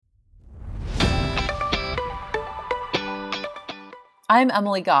I'm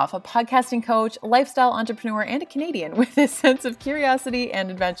Emily Goff, a podcasting coach, lifestyle entrepreneur, and a Canadian with a sense of curiosity and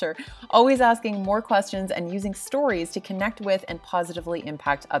adventure, always asking more questions and using stories to connect with and positively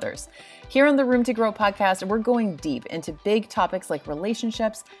impact others. Here on the Room to Grow podcast, we're going deep into big topics like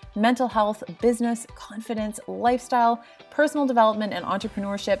relationships, mental health, business, confidence, lifestyle, personal development, and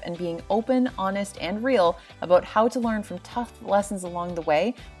entrepreneurship, and being open, honest, and real about how to learn from tough lessons along the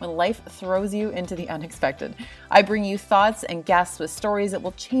way when life throws you into the unexpected. I bring you thoughts and guests with stories that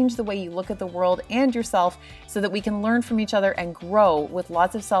will change the way you look at the world and yourself so that we can learn from each other and grow with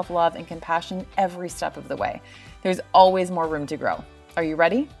lots of self-love and compassion every step of the way. There's always more room to grow. Are you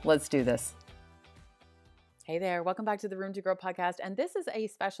ready? Let's do this. Hey there, welcome back to the Room to Grow podcast. And this is a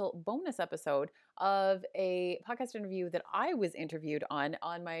special bonus episode of a podcast interview that I was interviewed on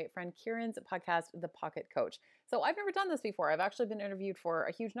my friend Kieran's podcast, The Pocket Coach. So I've never done this before. I've actually been interviewed for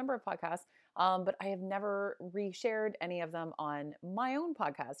a huge number of podcasts, but I have never reshared any of them on my own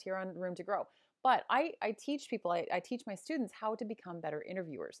podcast here on Room to Grow. But I teach people, I teach my students how to become better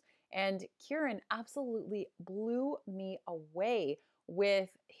interviewers. And Kieran absolutely blew me away with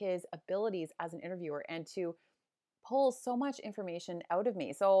his abilities as an interviewer and to pull so much information out of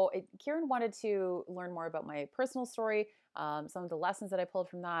me. So Kieran wanted to learn more about my personal story, some of the lessons that I pulled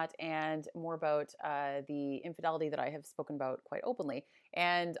from that, and more about the infidelity that I have spoken about quite openly.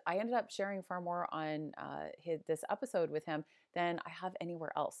 And I ended up sharing far more on this episode with him than I have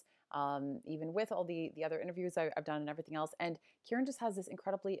anywhere else. Even with all the other interviews I've done and everything else. And Kieran just has this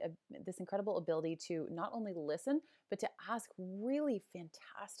incredible ability to not only listen, but to ask really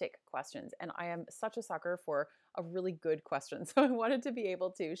fantastic questions. And I am such a sucker for a really good question. So I wanted to be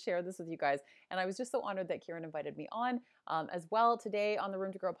able to share this with you guys. And I was just so honored that Kieran invited me on as well today on the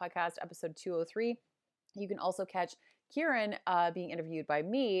Room to Grow podcast, episode 203. You can also catch Kieran being interviewed by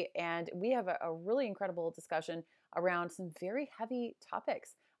me. And we have a really incredible discussion around some very heavy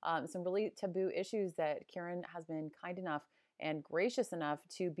topics. Some really taboo issues that Kieran has been kind enough and gracious enough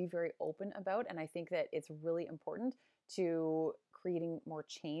to be very open about. And I think that it's really important to creating more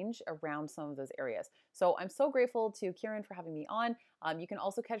change around some of those areas. So I'm so grateful to Kieran for having me on. You can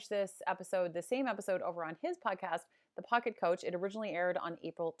also catch the same episode over on his podcast, The Pocket Coach. It originally aired on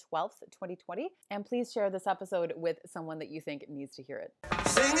April 12th, 2020. And please share this episode with someone that you think needs to hear it.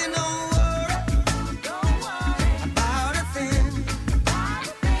 Singing don't worry about a thing.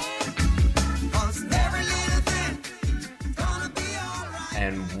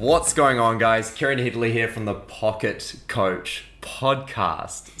 And what's going on, guys? Kieran Headley here from the Pocket Coach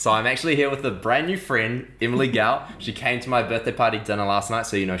podcast. So I'm actually here with a brand new friend, Emily Gao. She came to my birthday party dinner last night,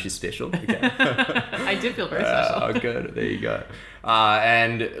 so you know she's special. Okay. I did feel very special. Oh, good. There you go.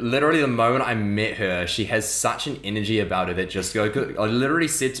 And literally the moment I met her, she has such an energy about her that just I literally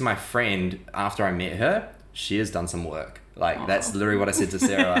said to my friend after I met her, she has done some work. Like, that's literally what I said to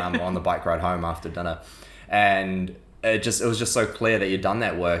Sarah on the bike ride home after dinner. And it was just so clear that you'd done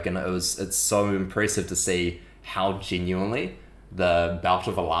that work, and it's so impressive to see how genuinely the bout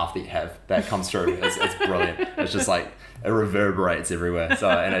of a laugh that you have that comes through. It's brilliant. It's just like it reverberates everywhere. So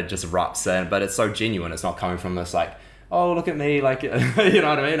and it just erupts in, but it's so genuine. It's not coming from this like, oh, look at me, like, you know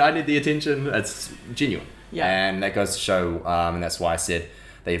what I mean? I need the attention. It's genuine. Yeah. And that goes to show, and that's why I said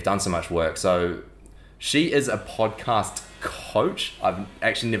that you've done so much work. So she is a podcast coach. I've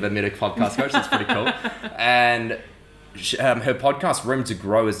actually never met a podcast coach. That's pretty cool. And her podcast Room to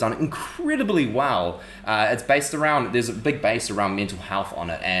Grow has done incredibly well. There's a big base around mental health on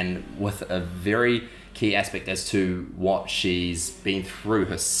it, and with a very key aspect as to what she's been through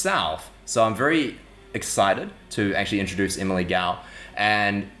herself. So I'm very excited to actually introduce Emily Gao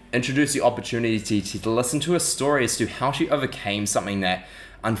and introduce the opportunity to listen to her story as to how she overcame something that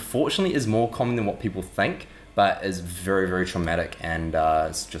unfortunately is more common than what people think, but is very, very traumatic, and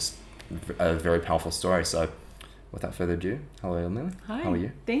it's just a very powerful story. So without further ado, hello, Emily. Hi. How are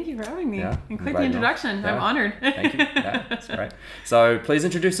you? Thank you for having me. Yeah, and quite the introduction. Yeah. I'm honored. Thank you. Yeah, that's great. So please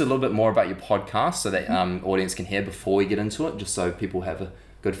introduce a little bit more about your podcast so that audience can hear before we get into it, just so people have a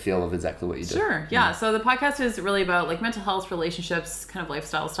good feel of exactly what you do. Sure. Yeah. So the podcast is really about like mental health, relationships, kind of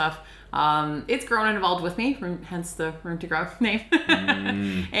lifestyle stuff. It's grown and evolved with me, hence the Room to Grow name.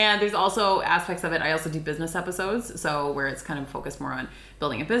 And there's also aspects of it. I also do business episodes, so where it's kind of focused more on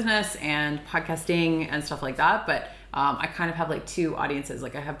building a business and podcasting and stuff like that. But I kind of have like two audiences.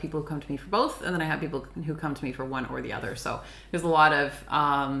 Like I have people who come to me for both, and then I have people who come to me for one or the other. So there's a lot of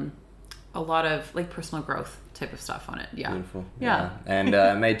like personal growth type of stuff on it. Yeah. Beautiful. Yeah.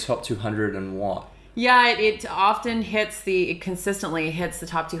 And made top 200 and what? Yeah, it often it consistently hits the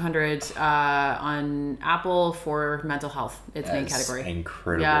top 200 on Apple for mental health. Its main That's category.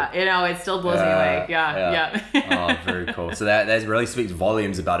 incredible. Yeah, it still blows me away. Yeah. Oh, very cool. So that really speaks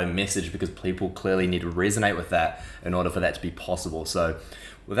volumes about a message, because people clearly need to resonate with that in order for that to be possible. So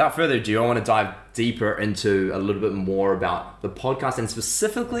without further ado, I want to dive deeper into a little bit more about the podcast, and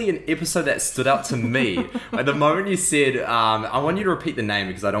specifically an episode that stood out to me. At the moment you said, I want you to repeat the name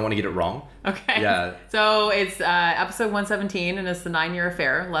because I don't want to get it wrong. Okay. Yeah. So it's episode 117, and it's the 9-year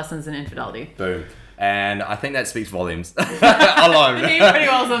affair, lessons in infidelity. Boom. And I think that speaks volumes alone. He pretty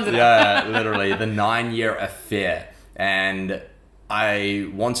well sums it up. Yeah, literally, the 9-year affair. And I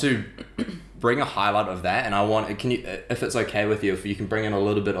want to bring a highlight of that, and I want, can you, if it's okay with you, if you can bring in a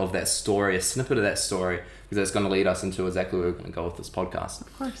little bit of that story, a snippet of that story, because that's going to lead us into exactly where we're going to go with this podcast.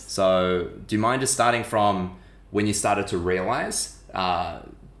 Of course. So do you mind just starting from when you started to realize,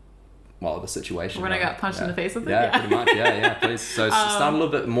 the situation? When I got punched in the face with it? Yeah, pretty much. Yeah, please. So start a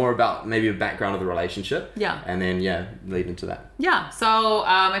little bit more about maybe a background of the relationship. Yeah. And then, lead into that. Yeah. So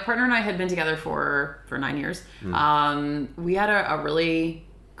my partner and I had been together for 9 years. We had a really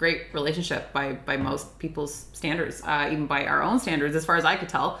great relationship by most people's standards, even by our own standards, as far as I could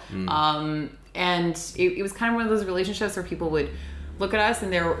tell. And it was kind of one of those relationships where people would look at us,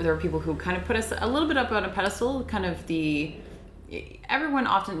 and there were people who kind of put us a little bit up on a pedestal, everyone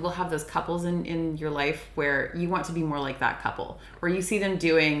often will have those couples in your life where you want to be more like that couple, where you see them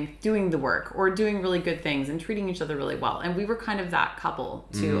doing the work or doing really good things and treating each other really well. And we were kind of that couple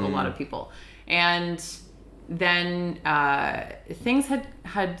to a lot of people. And then things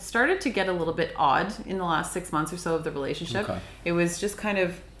had started to get a little bit odd in the last 6 months or so of the relationship. Okay. It was just kind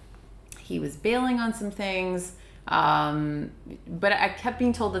of, he was bailing on some things, but I kept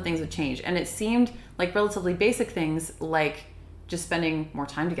being told that things would change. And it seemed like relatively basic things, like just spending more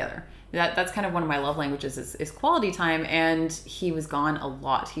time together. That's kind of one of my love languages is quality time. And he was gone a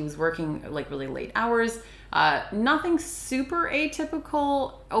lot. He was working like really late hours. Nothing super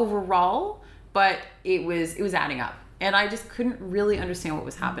atypical overall, but it was adding up, and I just couldn't really understand what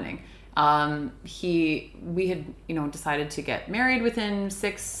was happening. We had decided to get married within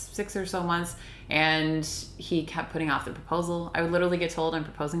six or so months, and he kept putting off the proposal. I would literally get told, I'm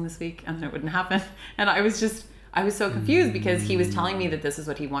proposing this week, and then it wouldn't happen. And I was so confused, because he was telling me that this is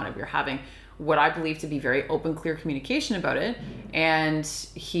what he wanted. We were having what I believe to be very open, clear communication about it, and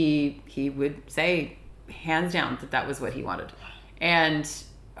he would say hands down that was what he wanted. And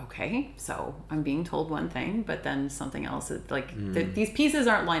okay, so I'm being told one thing, but then something else is these pieces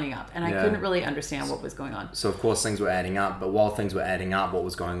aren't lining up, and I couldn't really understand what was going on. So of course things were adding up, but while things were adding up, what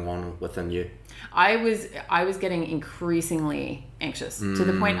was going on within you? I was getting increasingly anxious to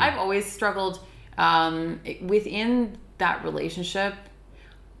the point I've always struggled within that relationship.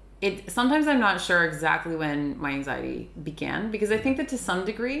 Sometimes I'm not sure exactly when my anxiety began, because I think that to some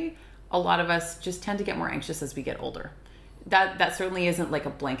degree, a lot of us just tend to get more anxious as we get older. That certainly isn't like a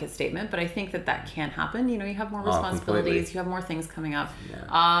blanket statement, but I think that can happen. You have more responsibilities, you have more things coming up.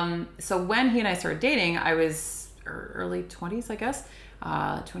 Yeah. So when he and I started dating, I was early 20s, I guess,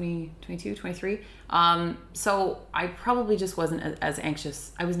 20, 22, 23. So I probably just wasn't as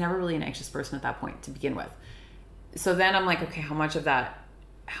anxious. I was never really an anxious person at that point to begin with. So then I'm like, okay, how much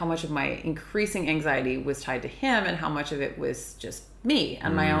of my increasing anxiety was tied to him, and how much of it was just me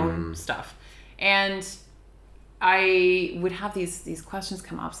and my own stuff? And I would have these questions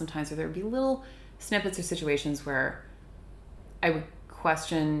come up sometimes, where there would be little snippets or situations where I would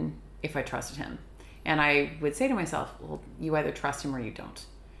question if I trusted him. And I would say to myself, well, you either trust him or you don't.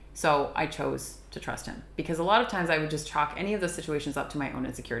 So I chose to trust him, because a lot of times I would just chalk any of those situations up to my own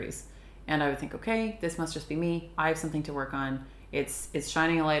insecurities. And I would think, okay, this must just be me. I have something to work on. It's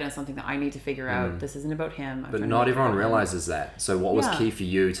shining a light on something that I need to figure out. This isn't about him. But not everyone realizes that. So what was key for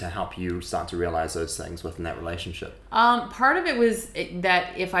you to help you start to realize those things within that relationship? Part of it was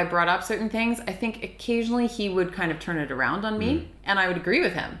that if I brought up certain things, I think occasionally he would kind of turn it around on me, and I would agree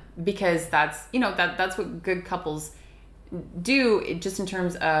with him, because that's what good couples do, just in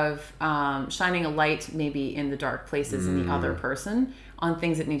terms of shining a light maybe in the dark places in the other person on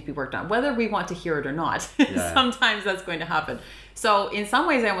things that need to be worked on, whether we want to hear it or not. Sometimes that's going to happen. So in some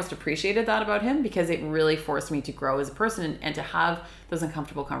ways I almost appreciated that about him, because it really forced me to grow as a person and to have those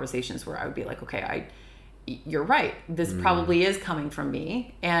uncomfortable conversations where I would be like, okay, you're right, this probably is coming from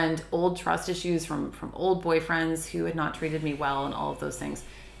me, and old trust issues from old boyfriends who had not treated me well, and all of those things.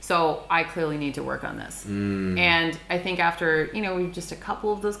 So I clearly need to work on this. And I think after, just a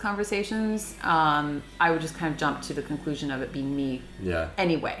couple of those conversations, I would just kind of jump to the conclusion of it being me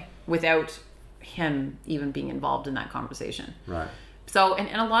anyway, without him even being involved in that conversation. Right. So,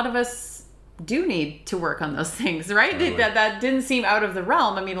 and a lot of us do need to work on those things, right? Totally. That didn't seem out of the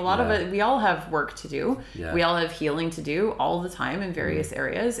realm. I mean, a lot of Yeah. it, we all have work to do. Yeah. We all have healing to do all the time in various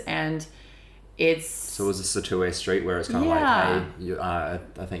areas. And it's... So was this a two-way street where it's kind of Yeah. like,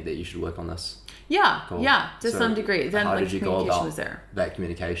 hey, I think that you should work on this? Yeah, Cool. yeah, to So some degree. Then how like did you go communication about was there. that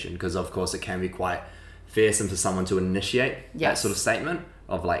communication? Because of course it can be quite fearsome for someone to initiate that Yes. sort of statement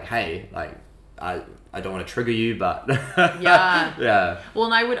of like, hey, like I don't want to trigger you, but Yeah. yeah, Well,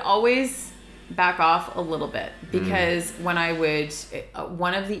 and I would always back off a little bit because when I would,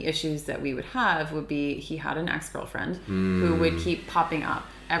 one of the issues that we would have would be he had an ex-girlfriend who would keep popping up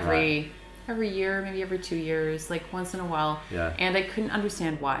every year, maybe every 2 years, like once in a while. Yeah. And I couldn't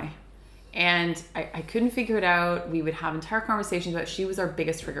understand why. And I couldn't figure it out. We would have entire conversations about she was our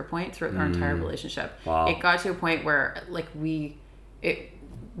biggest trigger point throughout our entire relationship. Wow. It got to a point where like we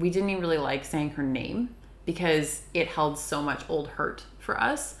didn't even really like saying her name because it held so much old hurt for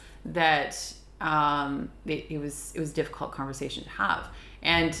us that it was a difficult conversation to have.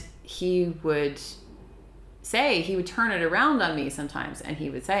 And he would turn it around on me sometimes and he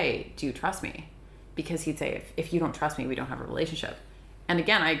would say, do you trust me? Because he'd say, if you don't trust me, we don't have a relationship. And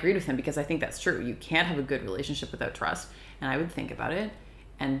again, I agreed with him because I think that's true. You can't have a good relationship without trust. And I would think about it.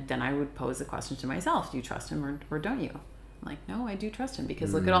 And then I would pose the question to myself, do you trust him or don't you? I'm like, no, I do trust him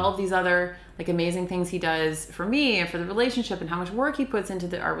because look at all of these other like amazing things he does for me and for the relationship and how much work he puts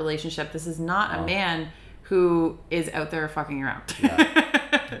into our relationship. This is not a man who is out there fucking around.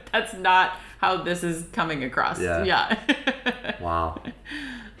 Yeah. That's not how this is coming across. Yeah. Wow.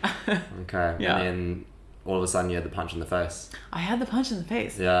 Okay. Yeah. And then all of a sudden you had the punch in the face. I had the punch in the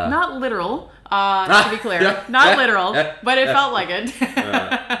face. Yeah. Not literal, to be clear. Yeah. Not Yeah. literal, Yeah. but it felt like it.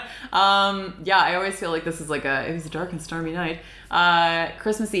 Yeah. I always feel like this is like it was a dark and stormy night.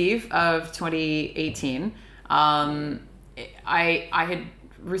 Christmas Eve of 2018. I had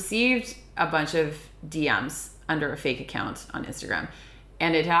received a bunch of DMs under a fake account on Instagram.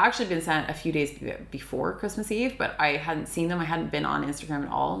 And it had actually been sent a few days before Christmas Eve, but I hadn't seen them. I hadn't been on Instagram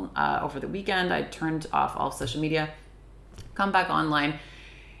at all over the weekend. I turned off all social media, come back online.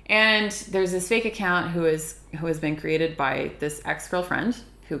 And there's this fake account who has been created by this ex-girlfriend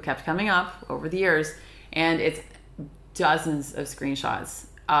who kept coming up over the years. And it's dozens of screenshots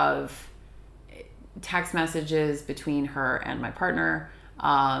of text messages between her and my partner.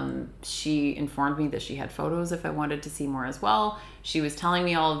 She informed me that she had photos if I wanted to see more as well. She was telling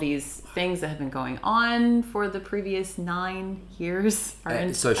me all of these things that had been going on for the previous 9 years, our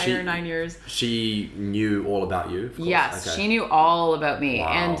entire 9 years. She knew all about you, of course. Yes, Okay. she knew all about me.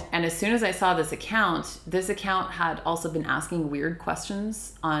 Wow. And as soon as I saw this account had also been asking weird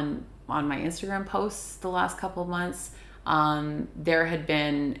questions on my Instagram posts the last couple of months. There had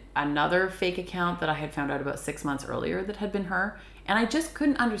been another fake account that I had found out about 6 months earlier that had been her. And I just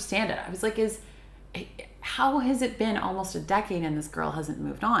couldn't understand it. I was like, how has it been almost a decade and this girl hasn't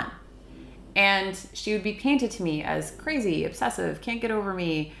moved on? And she would be painted to me as crazy, obsessive, can't get over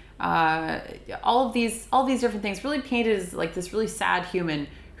me, all of these different things, really painted as like this really sad human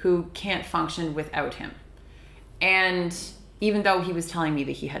who can't function without him. And even though he was telling me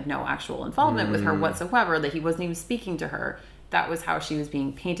that he had no actual involvement with her whatsoever, that he wasn't even speaking to her, that was how she was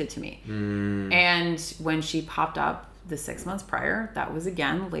being painted to me. And when she popped up the 6 months prior, that was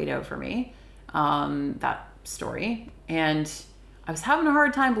again laid out for me, that story. And I was having a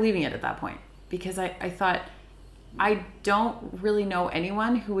hard time believing it at that point because I thought, I don't really know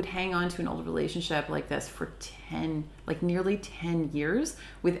anyone who would hang on to an old relationship like this for nearly 10 years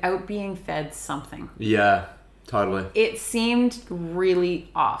without being fed something. Yeah, totally. It seemed really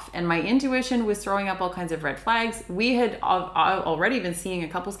off. And my intuition was throwing up all kinds of red flags. We had already been seeing a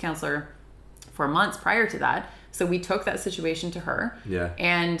couples counselor for months prior to that. So we took that situation to her. Yeah.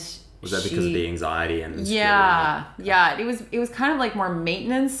 And Was that because of the anxiety and yeah. It was kind of like more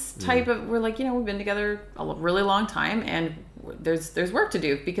maintenance type of, we're like, we've been together a really long time and there's work to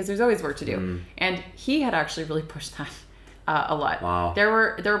do because there's always work to do. And he had actually really pushed that a lot. Wow. There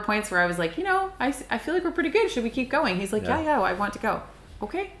were points where I was like, I feel like we're pretty good. Should we keep going? He's like, yeah, I want to go.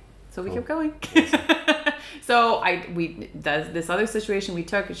 Okay. So we kept going. So this other situation we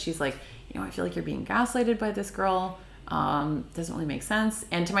took, she's like, I feel like you're being gaslighted by this girl. Doesn't really make sense.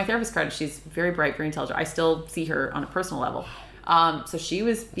 And to my therapist's credit, she's very bright, very intelligent. I still see her on a personal level. So she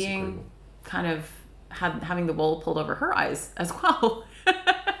was being kind of having the wool pulled over her eyes as well.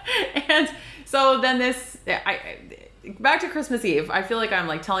 And so then back to Christmas Eve. I feel like I'm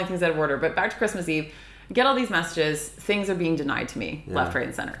like telling things out of order, but back to Christmas Eve, get all these messages. Things are being denied to me, left, right,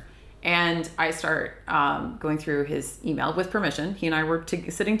 and center. And I start going through his email with permission. He and I were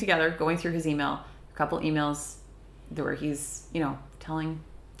sitting together, going through his email, a couple emails where he's, telling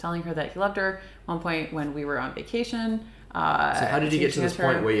telling her that he loved her. One point when we were on vacation. So how did you get to this teaching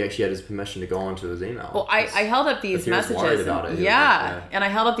it point where you actually had his permission to go onto his email? Well, I held up these If he was messages. worried about it, he was yeah, like, and I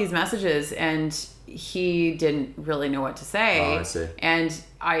held up these messages, and he didn't really know what to say. Oh, I see. And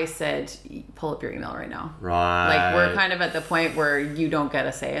I said, pull up your email right now. Right. Like, we're kind of at the point where you don't get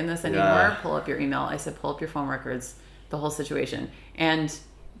a say in this anymore. Yeah. Pull up your email. I said, pull up your phone records, the whole situation. And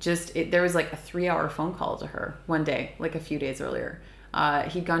there was like a 3-hour phone call to her one day, like a few days earlier.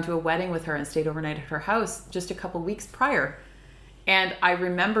 He'd gone to a wedding with her and stayed overnight at her house just a couple weeks prior. And I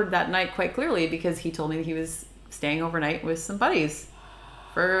remembered that night quite clearly because he told me that he was staying overnight with some buddies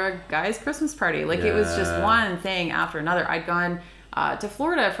for a guy's Christmas party. Like, it was just one thing after another. I'd gone to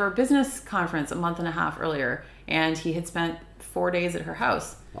Florida for a business conference a month and a half earlier, and he had spent 4 days at her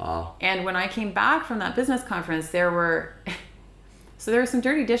house. Wow. And when I came back from that business conference, there were some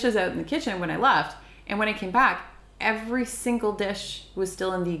dirty dishes out in the kitchen when I left. And when I came back, every single dish was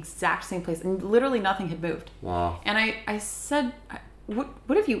still in the exact same place, and literally nothing had moved. Wow. And I said,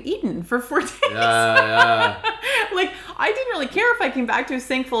 what have you eaten for 4 days? Yeah. Like, I didn't really care if I came back to a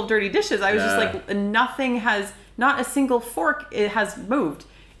sink full of dirty dishes. I was just like, not a single fork has moved.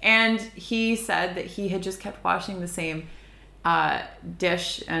 And he said that he had just kept washing the same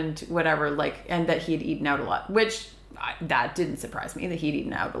dish and whatever, like, and that he had eaten out a lot, which that didn't surprise me that he'd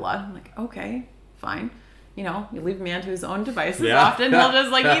eaten out a lot. I'm like, okay, fine. You know, you leave a man to his own devices often. He'll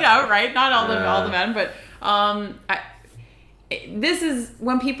just like eat out, right? Not all the men, but this is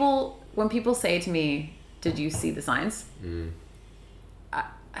when people say to me, "Did you see the signs?"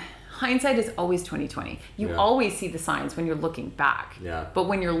 Hindsight is always 20/20. You always see the signs when you're looking back. Yeah. But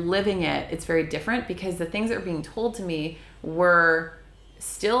when you're living it, it's very different because the things that were being told to me were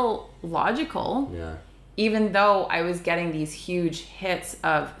still logical. Yeah. Even though I was getting these huge hits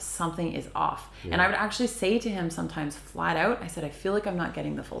of something is off. Yeah. And I would actually say to him sometimes flat out, I said, I feel like I'm not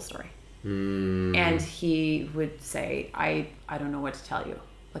getting the full story. And he would say, I don't know what to tell you.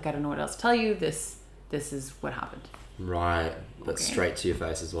 Like, I don't know what else to tell you. This is what happened. Right. But Okay. straight to your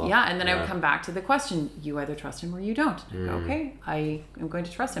face as well. Yeah, and then I would come back to the question, you either trust him or you don't. And I go, okay, I am going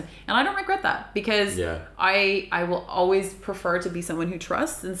to trust him. And I don't regret that because I will always prefer to be someone who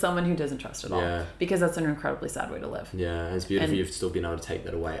trusts than someone who doesn't trust at all. Yeah. Because that's an incredibly sad way to live. Yeah, and it's beautiful And- you've still been able to take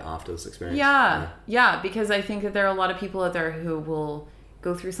that away after this experience. Yeah, because I think that there are a lot of people out there who will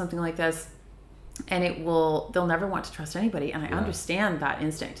go through something like this and they'll never want to trust anybody. And I understand that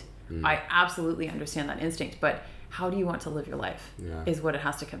instinct. I absolutely understand that instinct. But how do you want to live your life is what it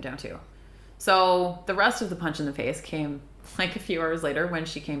has to come down to. So the rest of the punch in the face came like a few hours later when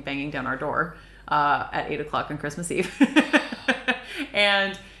she came banging down our door at 8:00 on Christmas Eve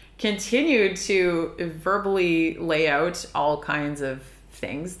and continued to verbally lay out all kinds of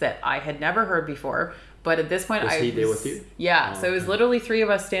things that I had never heard before. But at this point, Was he there with you? Yeah. Oh, so it was okay. literally 3 of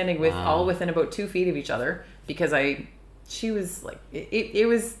us standing with Wow. all within about 2 feet of each other because she was like, it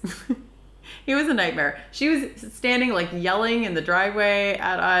was, it was a nightmare. She was standing like yelling in the driveway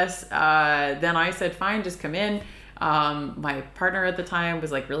at us. Then I said, fine, just come in. My partner at the time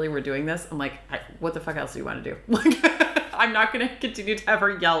was like, really, we're doing this? I'm like, what the fuck else do you want to do? Like, I'm not going to continue to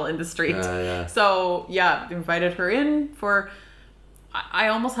ever yell in the street. So yeah, invited her in for, I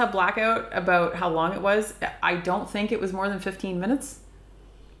almost had blackout about how long it was. I don't think it was more than 15 minutes.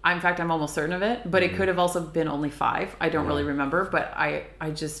 In fact, I'm almost certain of it, but it could have also been only 5. I don't really remember, but I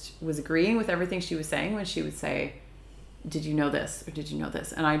just was agreeing with everything she was saying when she would say, did you know this? Or did you know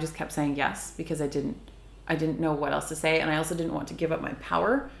this? And I just kept saying yes, because I didn't know what else to say. And I also didn't want to give up my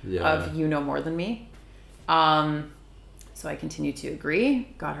power of you know more than me. So I continued to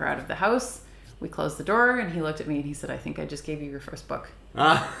agree, got her out of the house. We closed the door and he looked at me and he said, I think I just gave you your first book.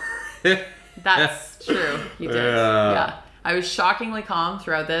 That's true. You did. Yeah. I was shockingly calm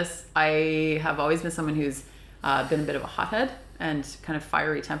throughout this. I have always been someone who's been a bit of a hothead and kind of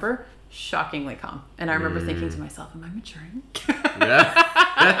fiery temper. Shockingly calm. And I remember thinking to myself, am I maturing?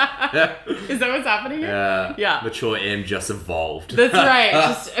 Is that what's happening here? Yeah. Mature M just evolved. That's right.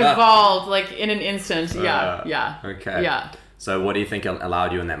 Just evolved like in an instant. Yeah. Okay. Yeah. So what do you think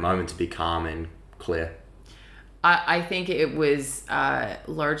allowed you in that moment to be calm and clear? I think it was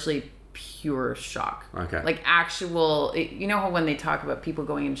largely pure shock. Okay. Like actual, you know how when they talk about people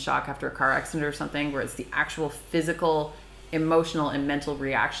going in shock after a car accident or something, where it's the actual physical, emotional, and mental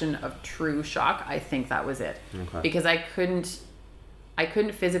reaction of true shock? I think that was it. Okay. Because I couldn't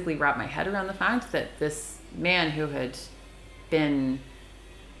physically wrap my head around the fact that this man who had been,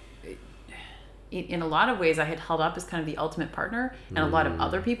 in a lot of ways, I had held up as kind of the ultimate partner, and a lot of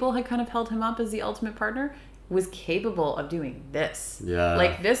other people had kind of held him up as the ultimate partner, was capable of doing this. Yeah.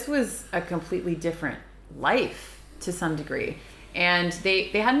 Like, this was a completely different life to some degree. And they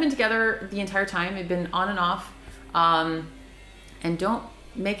hadn't been together the entire time. They'd been on and off. And don't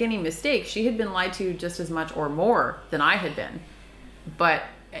make any mistake, she had been lied to just as much or more than I had been. But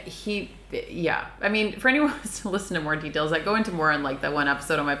I mean, for anyone who wants to listen to more details, I go into more in like that one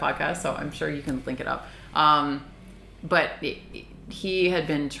episode of my podcast, so I'm sure you can link it up. But he had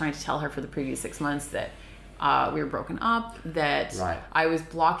been trying to tell her for the previous 6 months that we were broken up, that Right. I was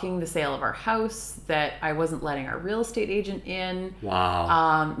blocking the sale of our house, that I wasn't letting our real estate agent in.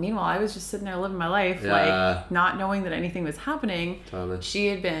 Wow. Meanwhile, I was just sitting there living my life, Yeah. like not knowing that anything was happening. Totally. She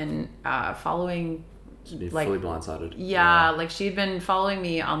had been following, She's been like- fully blindsided. yeah, like she'd been following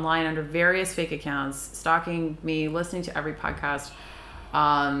me online under various fake accounts, stalking me, listening to every podcast.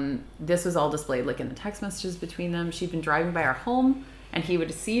 This was all displayed like in the text messages between them. She'd been driving by our home, and he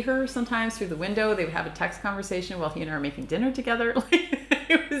would see her sometimes through the window. They would have a text conversation while he and I were making dinner together.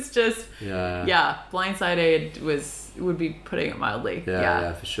 It was just, Yeah. blindsided would be putting it mildly.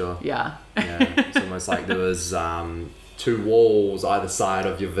 Yeah, for sure. Yeah. Yeah, it's almost like there was two walls either side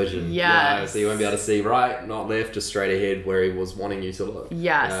of your vision. Yes. Yeah, so you won't be able to see right, not left, just straight ahead where he was wanting you to look.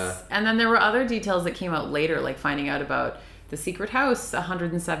 Yes. Yeah. And then there were other details that came out later, like finding out about the secret house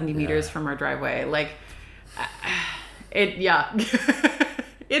 170 meters from our driveway. Like,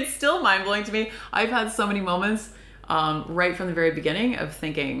 it's still mind-blowing to me. I've had so many moments right from the very beginning of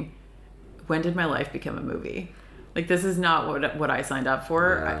thinking, when did my life become a movie? Like, this is not what I signed up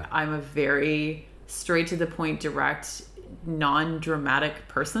for. Yeah. I'm a very straight to the point, direct, non-dramatic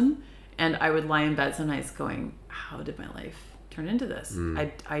person. And I would lie in bed some nights going, how did my life turn into this?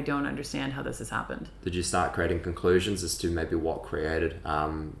 I don't understand how this has happened. Did you start creating conclusions as to maybe what created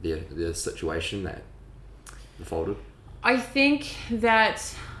the situation that unfolded? I think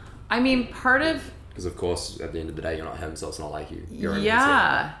that, part of, Because of course, at the end of the day, you're not him, so it's not like you. You're in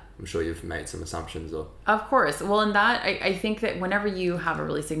yeah, his, I'm sure you've made some assumptions or. of course. Well, in that, I think that whenever you have a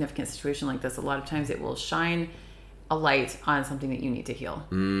really significant situation like this, a lot of times it will shine a light on something that you need to heal.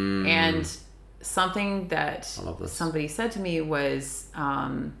 And something that I love this. somebody said to me was,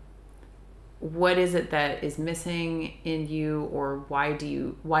 what is it that is missing in you, or why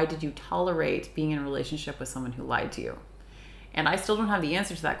did you tolerate being in a relationship with someone who lied to you? And I still don't have the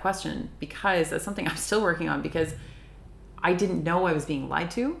answer to that question, because that's something I'm still working on, because I didn't know I was being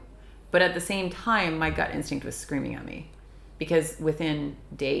lied to, but at the same time, my gut instinct was screaming at me, because within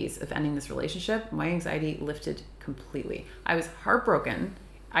days of ending this relationship, my anxiety lifted completely. I was heartbroken.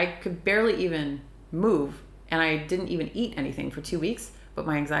 I could barely even move, and I didn't even eat anything for 2 weeks, but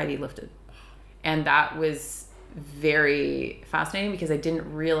my anxiety lifted. And that was very fascinating, because I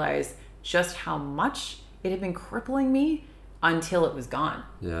didn't realize just how much it had been crippling me until it was gone.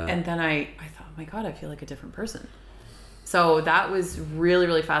 Yeah. And then I thought, oh my God, I feel like a different person. So that was really,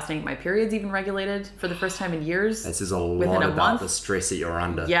 really fascinating. My period's even regulated for the first time in years. This is a within lot a about month. the stress that you're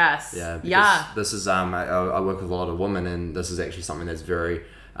under. Yes. Yeah. Because Yeah. This is I work with a lot of women, and this is actually something that's very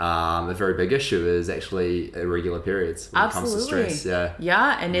a very big issue is actually irregular periods when it comes to stress. Yeah.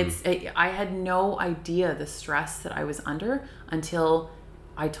 Yeah, and I had no idea the stress that I was under until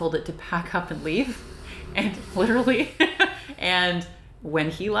I told it to pack up and leave, and literally, and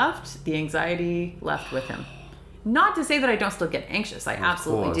when he left, the anxiety left with him. Not to say that I don't still get anxious. I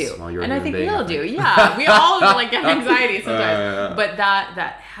absolutely course. do. Well, you're a And I human think we being, all I do. think. Yeah, we all like get anxiety sometimes. Yeah. But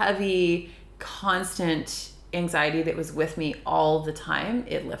that heavy, constant anxiety that was with me all the time,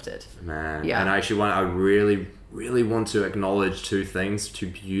 it lifted. Man. Yeah. And I really, really want to acknowledge two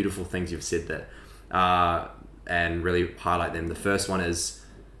beautiful things you've said there, and really highlight them. The first one is,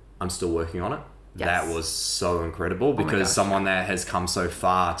 I'm still working on it. Yes. That was so incredible, my because gosh. someone that has come so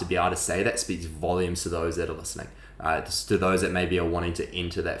far to be able to say that speaks volumes to those that are listening, to those that maybe are wanting to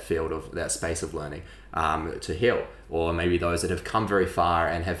enter that field of that space of learning, to heal, or maybe those that have come very far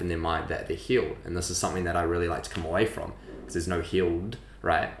and have in their mind that they're healed. And this is something that I really like to come away from, because there's no healed,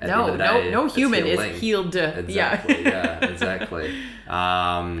 right? At the end of the day, no it's human healing. is healed. Exactly. Yeah. Yeah. Exactly.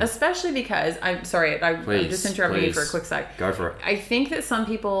 Especially because, I'm sorry, I'm just interrupting you for a quick sec. Go for it. I think that some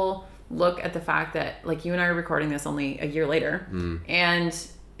people look at the fact that, like, you and I are recording this only a year later, and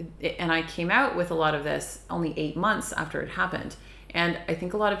I came out with a lot of this only 8 months after it happened. And I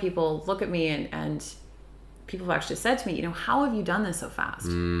think a lot of people look at me, and people have actually said to me, how have you done this so fast?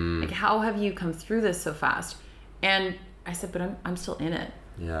 Like, how have you come through this so fast? And I said, but I'm still in it.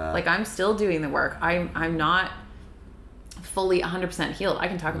 Yeah. Like, I'm still doing the work. I'm not fully 100% healed. I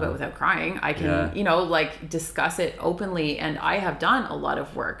can talk about it without crying. I can, discuss it openly. And I have done a lot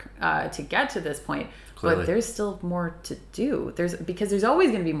of work to get to this point. Clearly. But there's still more to do. Because there's always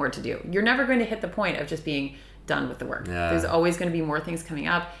going to be more to do. You're never going to hit the point of just being done with the work. Yeah. There's always going to be more things coming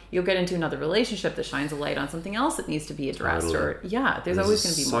up. You'll get into another relationship that shines a light on something else that needs to be addressed. Totally. Or there's This always is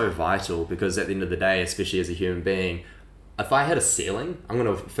going to be so more. vital, because at the end of the day, especially as a human being, if I had a ceiling, I'm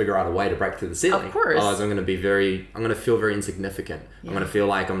going to figure out a way to break through the ceiling. Of course. Otherwise, I'm going to feel very insignificant. Yeah. I'm going to feel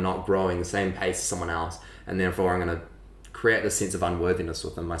like I'm not growing the same pace as someone else. And therefore, I'm going to create this sense of unworthiness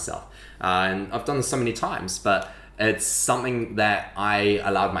within myself. And I've done this so many times, but it's something that I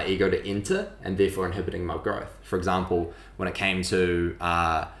allowed my ego to enter, and therefore inhibiting my growth. For example, when it came to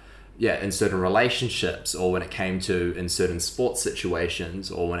in certain relationships, or when it came to in certain sports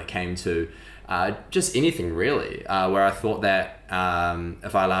situations, or when it came to just anything really, where I thought that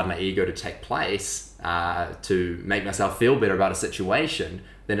if I allowed my ego to take place to make myself feel better about a situation,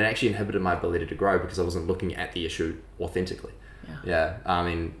 then it actually inhibited my ability to grow, because I wasn't looking at the issue authentically. Yeah, I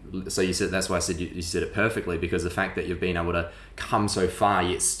mean, so you said, that's why I said you said it perfectly, because the fact that you've been able to come so far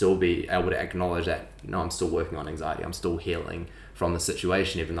yet still be able to acknowledge that, no, I'm still working on anxiety, I'm still healing from the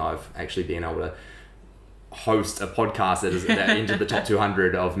situation, even though I've actually been able to host a podcast that entered the top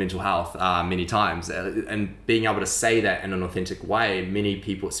 200 of mental health many times, and being able to say that in an authentic way. Many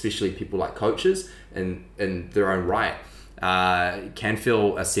people, especially people like coaches in their own right, can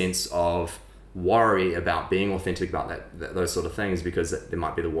feel a sense of worry about being authentic about those sort of things, because there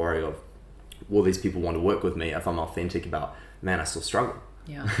might be the worry of, will these people want to work with me if I'm authentic about, man, I still struggle.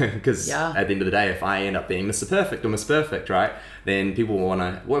 Yeah. Because at the end of the day, if I end up being Mr. Perfect or Miss Perfect, right, then people will want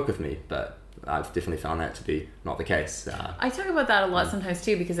to work with me. But I've definitely found that to be not the case. I talk about that a lot sometimes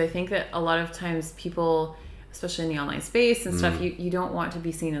too, because I think that a lot of times people, especially in the online space and stuff, you don't want to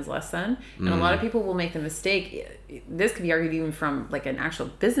be seen as less than. And a lot of people will make the mistake, this could be argued even from like an actual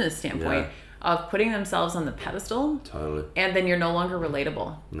business standpoint, of putting themselves on the pedestal. Totally. And then you're no longer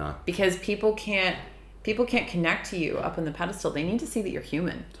relatable. No. Because people can't connect to you up on the pedestal. They need to see that you're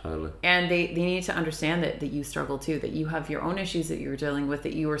human. Totally. And they need to understand that you struggle too, that you have your own issues that you're dealing with,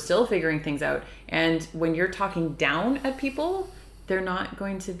 that you are still figuring things out. And when you're talking down at people, they're not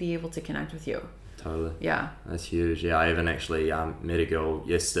going to be able to connect with you. Totally. Yeah. That's huge. Yeah, I even actually met a girl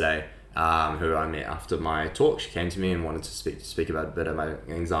yesterday who I met after my talk. She came to me and wanted to speak about a bit of my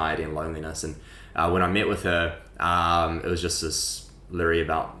anxiety and loneliness. And when I met with her, it was just this literally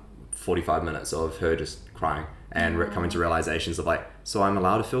about 45 minutes of her just crying and coming to realizations of like, so I'm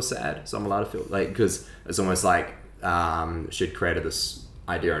allowed to feel sad. So I'm allowed to feel like, because it's almost like she'd created this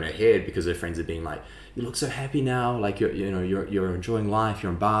idea in her head, because her friends had been like, you look so happy now, like you're enjoying life,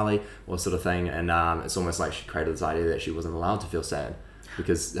 you're in Bali, or sort of thing. And it's almost like she created this idea that she wasn't allowed to feel sad,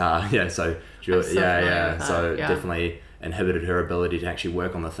 because so she was, so definitely inhibited her ability to actually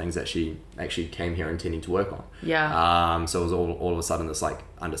work on the things that she actually came here intending to work on. So it was all of a sudden this like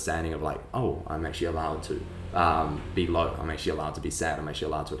understanding of like, oh, I'm actually allowed to be low, I'm actually allowed to be sad, I'm actually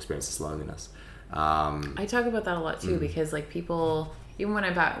allowed to experience this loneliness. I talk about that a lot too, because like people, even when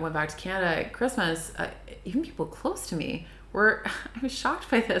I went back to Canada at Christmas, even people close to me were, I was shocked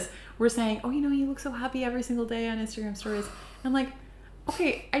by this, were saying, oh, you look so happy every single day on Instagram stories. And I'm like,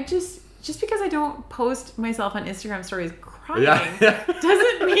 okay, I just because I don't post myself on Instagram stories crying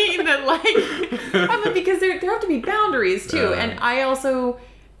doesn't mean that like, because there have to be boundaries too. And I also,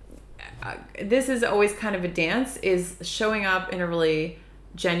 this is always kind of a dance, is showing up in a really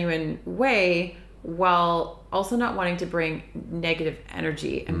genuine way while also not wanting to bring negative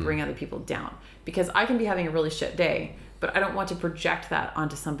energy and bring other people down, because I can be having a really shit day, but I don't want to project that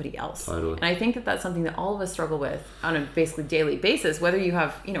onto somebody else. Totally. And I think that that's something that all of us struggle with on a basically daily basis, whether you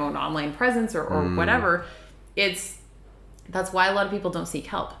have, an online presence or whatever. That's why a lot of people don't seek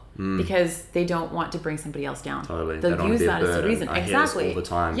help, because they don't want to bring somebody else down. Totally. They'll use that as a reason. I hear this exactly. all the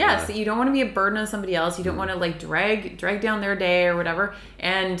time. Yes, you don't want to be a burden on somebody else. You don't want to like drag down their day or whatever.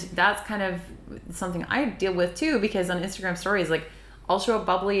 And that's kind of something I deal with too, because on Instagram stories, like, I'll show up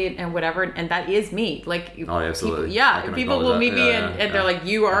bubbly and whatever, and that is me. Like, absolutely. People will meet me and they're like,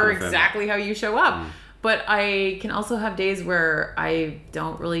 you are confirm exactly how you show up. But I can also have days where I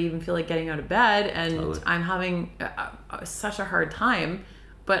don't really even feel like getting out of bed, and I'm having such a hard time.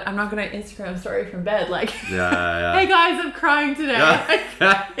 But I'm not going to Instagram story from bed like, hey guys, I'm crying today.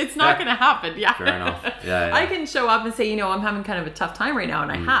 It's not going to happen. Yeah. Fair enough. I can show up and say, I'm having kind of a tough time right now,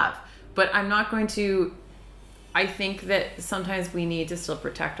 and I have. But I'm not going to. I think that sometimes we need to still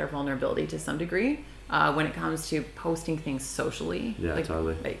protect our vulnerability to some degree when it comes to posting things socially.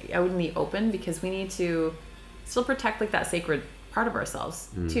 Totally. Like out in the open, because we need to still protect like that sacred part of ourselves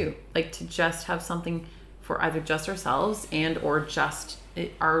too. Like to just have something for either just ourselves and or just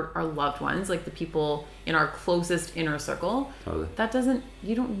our loved ones, like the people in our closest inner circle, Totally.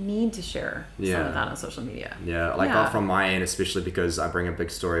 you don't need to share some Yeah. of that on social media. Yeah, like Yeah. from my end, especially because I bring a big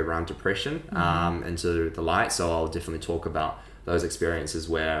story around depression into the light, so I'll definitely talk about those experiences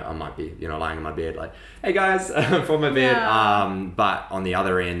where I might be, lying in my bed, like, "Hey guys," from my bed. Yeah. But on the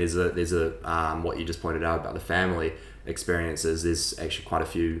other end, there's a what you just pointed out about the family experiences. There's actually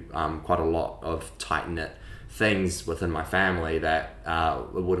quite a lot of tight knit things within my family that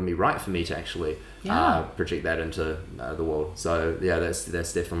it wouldn't be right for me to actually project that into the world. So yeah,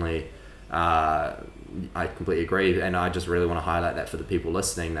 that's definitely I completely agree, and I just really want to highlight that for the people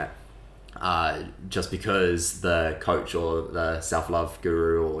listening, that just because the coach or the self-love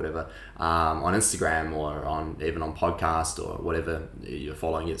guru or whatever on Instagram or even on podcast or whatever you're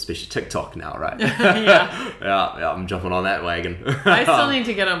following, especially TikTok now, right? Yeah. yeah, I'm jumping on that wagon. I still need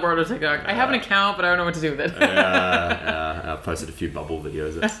to get on board with TikTok. I have an account, but I don't know what to do with it. yeah, I've posted a few bubble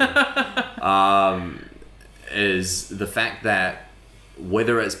videos. Is the fact that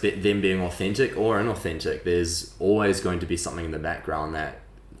whether it's them being authentic or inauthentic, there's always going to be something in the background that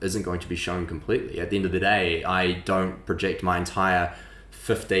isn't going to be shown completely. At the end of the day, I don't project my entire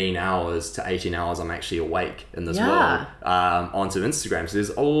 15 hours to 18 hours I'm actually awake in this world onto Instagram. So there's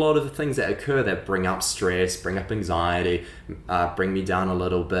a lot of things that occur that bring up stress, bring up anxiety, bring me down a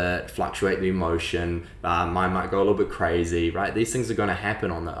little bit, fluctuate the emotion. Mine might go a little bit crazy, right? These things are going to happen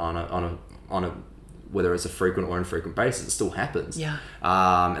on a whether it's a frequent or infrequent basis. It still happens. Yeah.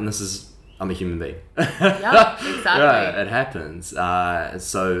 And I'm a human being. Yeah, exactly. Yeah, it happens.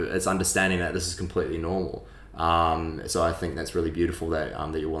 So it's understanding that this is completely normal. So I think that's really beautiful that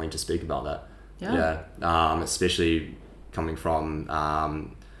you're willing to speak about that. Yeah. Especially coming from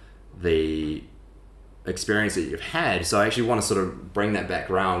the experience that you've had. So I actually want to sort of bring that back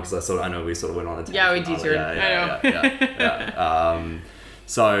around, because I know we sort of went on a tangent. Yeah, we detoured. I know. Yeah.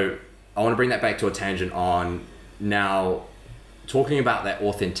 So I want to bring that back to a tangent on now talking about that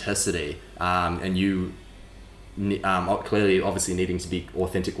authenticity, and you clearly obviously needing to be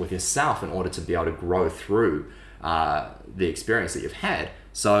authentic with yourself in order to be able to grow through the experience that you've had.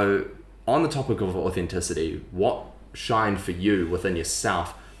 So on the topic of authenticity, what shined for you within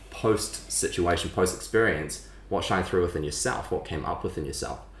yourself post situation, post experience? What shined through within yourself? What came up within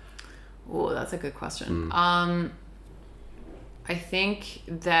yourself? Oh, that's a good question. I think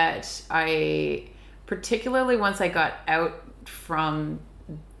that particularly once I got out from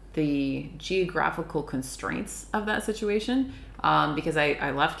the geographical constraints of that situation, because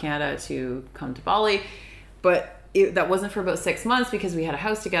I left Canada to come to Bali, but that wasn't for about 6 months, because we had a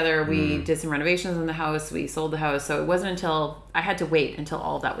house together. We did some renovations in the house. We sold the house. So it wasn't until I had to wait until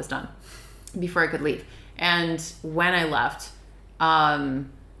all of that was done before I could leave. And when I left,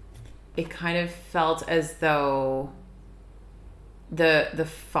 it kind of felt as though the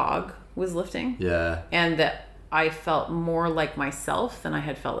fog was lifting. Yeah. And that I felt more like myself than I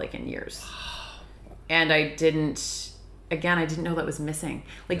had felt like in years. And I didn't know that was missing.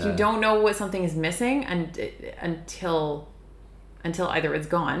 Like, you don't know what something is missing until either it's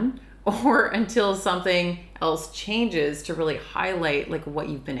gone or until something else changes to really highlight like what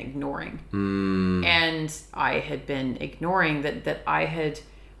you've been ignoring. And I had been ignoring that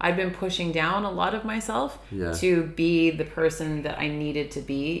I'd been pushing down a lot of myself to be the person that I needed to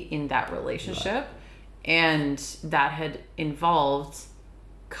be in that relationship. And that had involved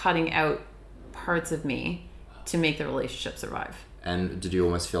cutting out parts of me to make the relationship survive. And did you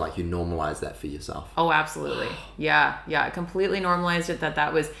almost feel like you normalized that for yourself? Oh, absolutely. Yeah. I completely normalized it,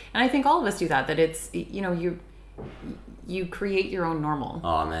 that was, and I think all of us do that it's, you create your own normal.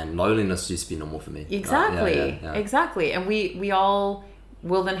 Oh man, loneliness used to be normal for me. Exactly. Yeah. Exactly. And we all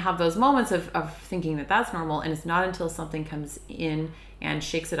will then have those moments of thinking that that's normal, and it's not until something comes in and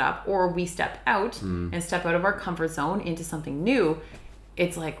shakes it up, or we step out and step out of our comfort zone into something new,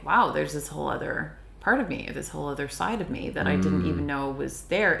 it's like, wow, there's this whole other part of me, this whole other side of me that I didn't even know was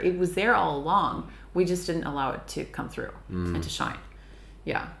there. It was there all along. We just didn't allow it to come through and to shine.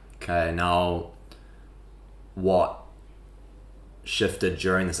 Yeah. Okay, now what shifted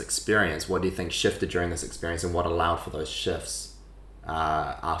during this experience? What do you think shifted during this experience, and what allowed for those shifts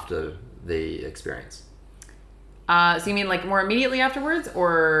after the experience? So you mean like more immediately afterwards,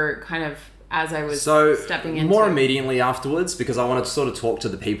 or kind of as I was stepping into? More immediately afterwards, because I wanted to sort of talk to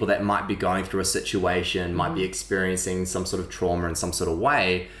the people that might be going through a situation, might be experiencing some sort of trauma in some sort of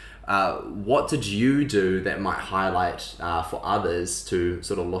way. What did you do that might highlight for others to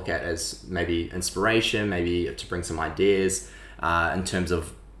sort of look at as maybe inspiration, maybe to bring some ideas in terms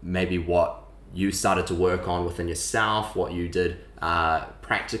of maybe what you started to work on within yourself, what you did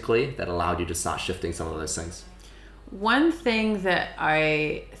practically that allowed you to start shifting some of those things? One thing that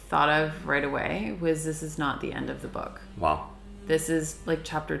I thought of right away was this is not the end of the book. Wow. This is like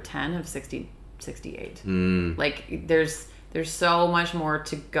chapter 10 of 68. Mm. Like there's so much more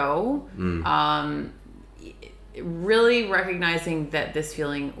to go. Really recognizing that this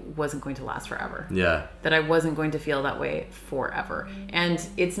feeling wasn't going to last forever. Yeah. That I wasn't going to feel that way forever. And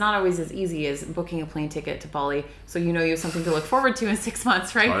it's not always as easy as booking a plane ticket to Bali so you know you have something to look forward to in 6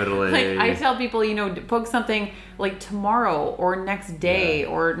 months, right? Totally. Like I tell people, you know, book something like tomorrow or next day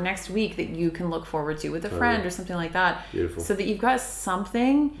or next week that you can look forward to with a friend or something like that. Beautiful. So that you've got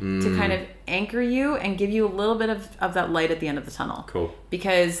something to kind of anchor you and give you a little bit of that light at the end of the tunnel. Cool.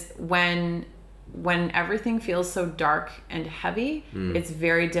 Because when everything feels so dark and heavy, it's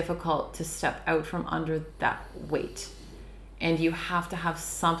very difficult to step out from under that weight. And you have to have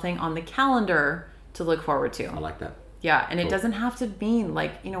something on the calendar to look forward to. I like that. Yeah, and it doesn't have to mean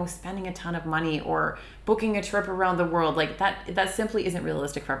like, you know, spending a ton of money or booking a trip around the world. Like that simply isn't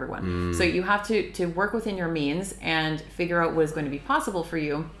realistic for everyone. So you have to work within your means and figure out what is going to be possible for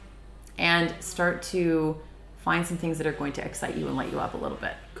you and start to find some things that are going to excite you and light you up a little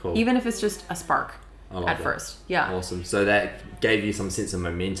bit. Cool. Even if it's just a spark at first. Yeah. Awesome. So that gave you some sense of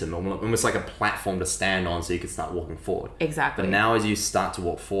momentum, almost like a platform to stand on so you could start walking forward. Exactly. But now as you start to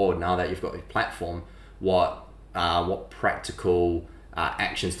walk forward, now that you've got your platform, what practical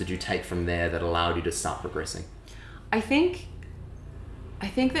actions did you take from there that allowed you to start progressing? I think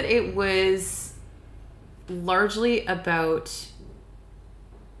that it was largely about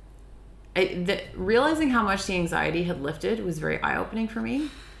realizing how much the anxiety had lifted was very eye-opening for me,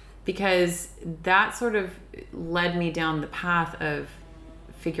 because that sort of led me down the path of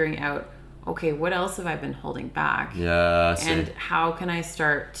figuring out, okay, what else have I been holding back? Yeah. And how can I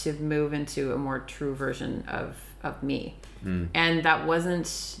start to move into a more true version of me? And that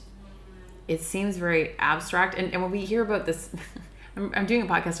wasn't, it seems very abstract. And when we hear about this, I'm doing a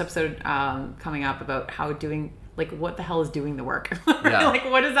podcast episode coming up about how like what the hell is doing the work? Yeah. Like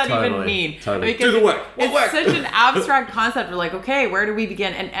what does that even mean? Totally. Because Do the work. it's work. such an abstract concept. We're like, okay, where do we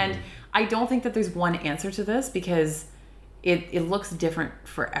begin? And I don't think that there's one answer to this because it looks different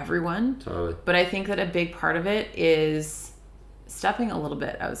for everyone. Totally. But I think that a big part of it is stepping a little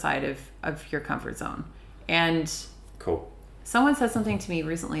bit outside of your comfort zone. And Cool. someone said something to me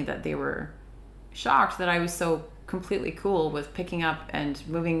recently that they were shocked that I was so completely cool with picking up and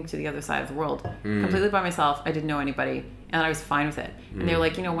moving to the other side of the world completely by myself. I didn't know anybody and I was fine with it. And they're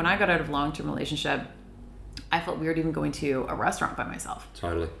like, you know, when I got out of a long-term relationship, I felt weird even going to a restaurant by myself.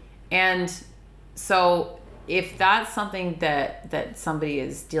 Totally. And so if that's something that somebody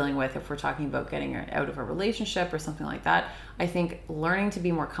is dealing with, if we're talking about getting out of a relationship or something like that, I think learning to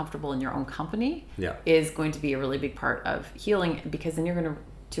be more comfortable in your own company is going to be a really big part of healing, because then you're going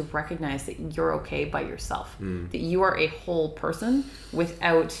to recognize that you're okay by yourself, that you are a whole person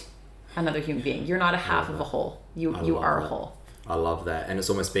without another human being. You're not a half of a whole. You are a whole. I love that. And it's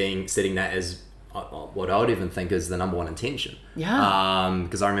almost setting that as what I would even think is the number one intention. Yeah.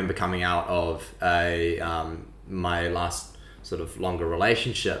 Because I remember coming out of my last sort of longer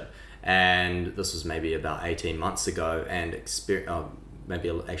relationship, and this was maybe about 18 months ago, and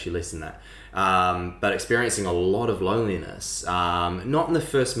maybe actually less than that. But experiencing a lot of loneliness. Not in the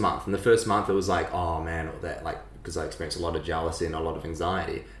first month. In the first month, it was like, oh man, or that, like, because I experienced a lot of jealousy and a lot of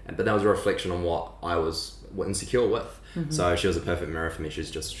anxiety. But that was a reflection on what I was insecure with. So she was a perfect mirror for me.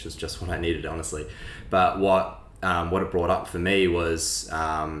 She's just what I needed, honestly. But what it brought up for me was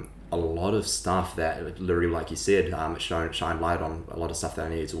a lot of stuff that, literally, like you said, it shined light on a lot of stuff that I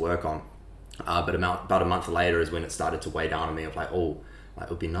needed to work on. But about a month later is when it started to weigh down on me of like, oh, like,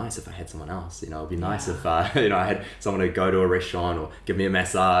 it would be nice if I had someone else, you know, it'd be nice if, I had someone to go to a restaurant or give me a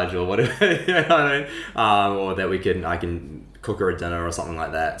massage or whatever, you know what I mean? Or that I can cook her a dinner or something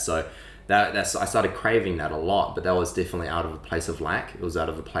like that. So that's I started craving that a lot, but that was definitely out of a place of lack. It was out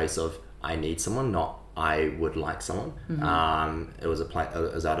of a place of, I need someone, not I would like someone. It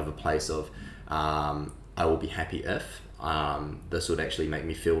was out of a place of, I will be happy if, this would actually make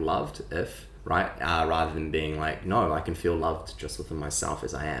me feel loved if, right? Rather than being like, no, I can feel loved just within myself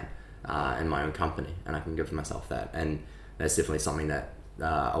as I am, in my own company, and I can give myself that. And that's definitely something that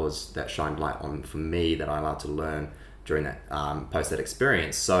that shined light on for me, that I allowed to learn during that post that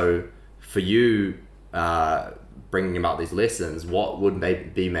experience. So for you, bringing about these lessons, what would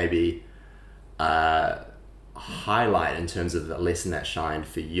be maybe a highlight in terms of the lesson that shined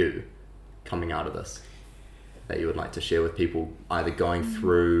for you coming out of this, that you would like to share with people either going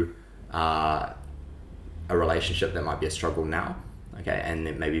through a relationship that might be a struggle now, okay, and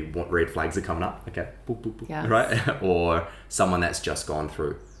then maybe what red flags are coming up, okay, boop, boop, boop, Yes. right? Or someone that's just gone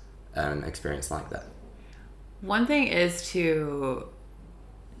through an experience like that? One thing is to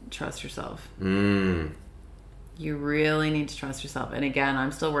trust yourself. Mm. You really need to trust yourself. And again,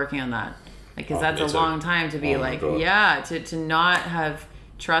 I'm still working on that. Like, because Oh, that's me a too. long time to be Oh my like, God. yeah, to not have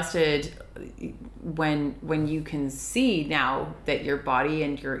trusted when you can see now that your body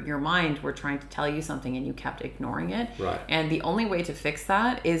and your mind were trying to tell you something and you kept ignoring it. Right. And the only way to fix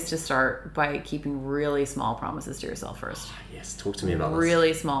that is to start by keeping really small promises to yourself first. Yes, talk to me about this.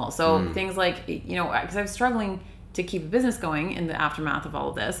 Really small. So things like, you know, because I was struggling to keep a business going in the aftermath of all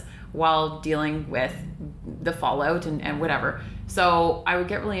of this while dealing with the fallout and whatever. So I would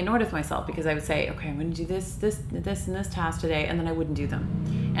get really annoyed with myself because I would say, okay, I'm going to do this, and this task today, and then I wouldn't do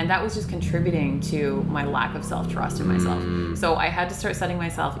them. And that was just contributing to my lack of self-trust in myself. So I had to start setting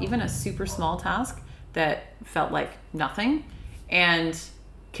myself even a super small task that felt like nothing and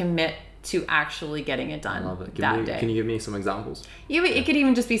commit to actually getting it done Love it. that day. Can you give me some examples? Yeah, it could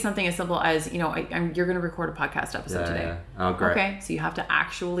even just be something as simple as, you know, you're going to record a podcast episode today. Yeah. Oh, great. Okay, so you have to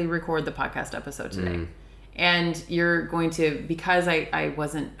actually record the podcast episode today. And you're going to, because I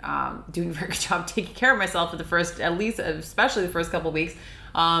wasn't doing a very good job taking care of myself for the first, at least, especially the first couple of weeks,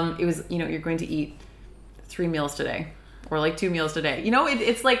 it was, you know, you're going to eat 3 meals today. Or like 2 meals today. You know,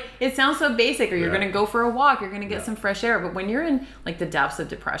 it's like, it sounds so basic. Or you're Yeah. going to go for a walk. You're going to get Yeah. some fresh air. But when you're in like the depths of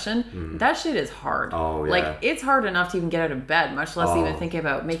depression, that shit is hard. Oh, yeah. Like, it's hard enough to even get out of bed, much less even thinking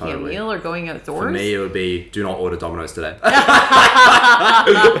about making totally. a meal or going outdoors. For me, it would be do not order Domino's today. God,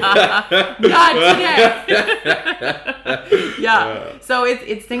 today. Yeah. So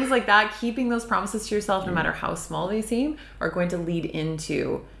it's things like that. Keeping those promises to yourself, no matter how small they seem, are going to lead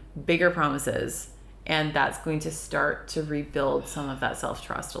into bigger promises. And that's going to start to rebuild some of that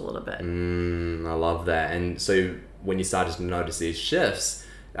self-trust a little bit. I love that. And so when you started to notice these shifts,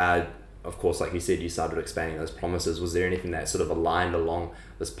 of course, like you said, you started expanding those promises. Was there anything that sort of aligned along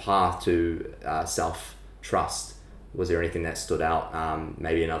this path to self-trust? Was there anything that stood out?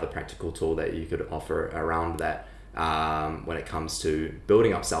 Maybe another practical tool that you could offer around that when it comes to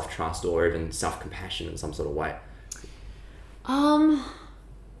building up self-trust or even self-compassion in some sort of way? I'm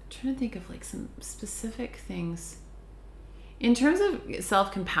trying to think of like some specific things. In terms of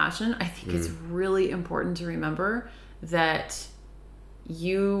self-compassion, I think it's really important to remember that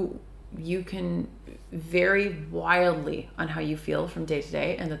you can vary wildly on how you feel from day to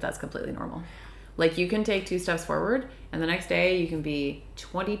day, and that's completely normal. Like, you can take 2 steps forward and the next day you can be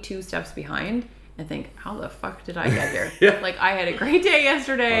 22 steps behind and think, how the fuck did I get here? Yeah. Like, I had a great day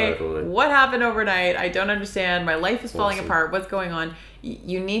yesterday. Totally. What happened overnight? I don't understand. My life is falling Awesome. apart. What's going on?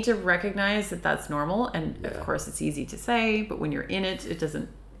 You need to recognize that that's normal. And Yeah. of course, it's easy to say, but when you're in it, it doesn't,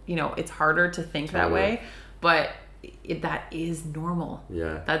 you know, it's harder to think that Totally. way. But that is normal.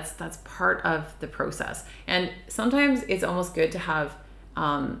 Yeah. That's part of the process. And sometimes it's almost good to have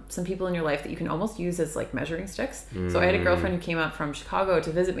some people in your life that you can almost use as like measuring sticks. So I had a girlfriend who came up from Chicago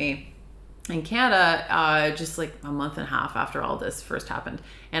to visit me in Canada just like a month and a half after all this first happened,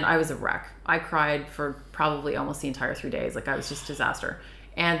 and I was a wreck. I cried for probably almost the entire 3 days. Like, I was just disaster.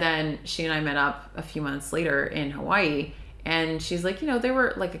 And then she and I met up a few months later in Hawaii, and she's like, you know, there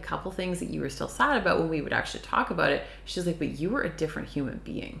were like a couple things that you were still sad about when we would actually talk about it. She's like, but you were a different human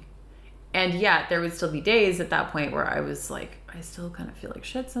being. And yet there would still be days at that point where I was like, I still kind of feel like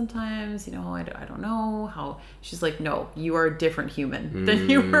shit sometimes, you know, I don't know how. She's like, no, you are a different human than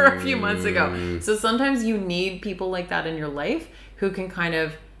you were a few months ago. So sometimes you need people like that in your life who can kind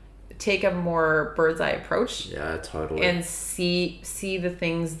of take a more bird's eye approach Yeah, totally. and see the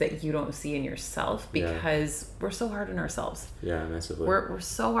things that you don't see in yourself, Yeah. because we're so hard on ourselves. yeah, massively. We're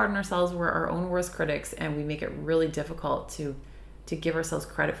so hard on ourselves. We're our own worst critics, and we make it really difficult to give ourselves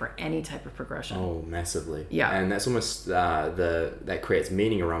credit for any type of progression. Oh, massively. Yeah. And that's almost that creates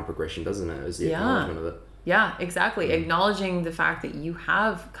meaning around progression, doesn't it? Is the Yeah. acknowledgement of it. Yeah, exactly. Acknowledging the fact that you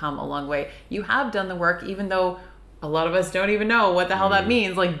have come a long way. You have done the work, even though a lot of us don't even know what the hell that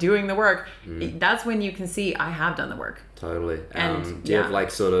means, like doing the work. That's when you can see, I have done the work. Totally. And, do you have yeah.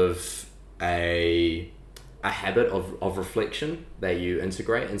 like sort of a habit of reflection that you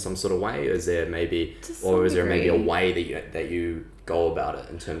integrate in some sort of way? Is there maybe, To some or is there maybe a degree. way that you go about it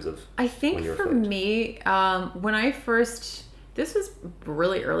in terms of I think when you for reflect? me, when I first, this was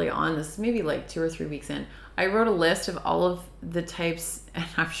really early on, this is maybe like 2 or 3 weeks in, I wrote a list of all of the types, and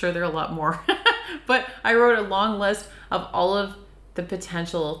I'm sure there are a lot more, but I wrote a long list of all of the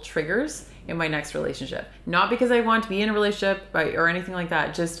potential triggers in my next relationship. Not because I want to be in a relationship or anything like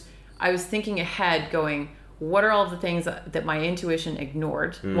that, just I was thinking ahead going, what are all of the things that my intuition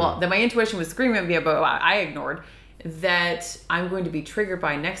ignored? Well, that my intuition was screaming at me about, I ignored. that I'm going to be triggered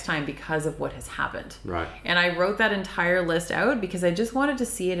by next time because of what has happened. Right. And I wrote that entire list out because I just wanted to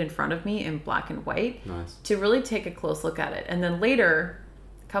see it in front of me in black and white Nice. to really take a close look at it. And then later,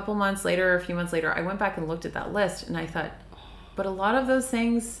 a couple months later, a few months later, I went back and looked at that list and I thought, but a lot of those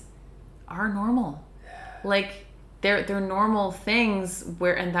things are normal. Like they're normal things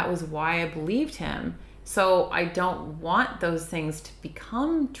and that was why I believed him. So I don't want those things to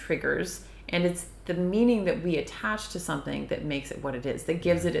become triggers, and it's the meaning that we attach to something that makes it what it is, that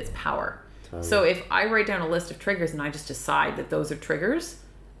gives it its power. Totally. So if I write down a list of triggers and I just decide that those are triggers,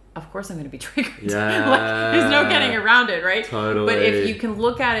 of course I'm going to be triggered. Yeah. Like, there's no getting around it, right? Totally. But if you can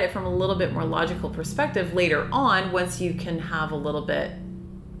look at it from a little bit more logical perspective later on, once you can have a little bit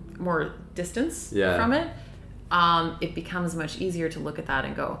more distance Yeah. from it, it becomes much easier to look at that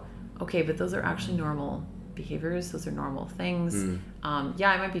and go, okay, but those are actually normal behaviors. Those are normal things.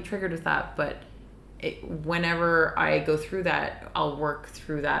 Yeah, I might be triggered with that, but whenever I go through that, I'll work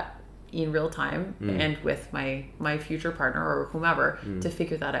through that in real time and with my future partner or whomever to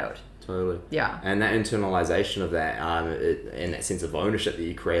figure that out. Totally. Yeah. And that internalization of that, and that sense of ownership that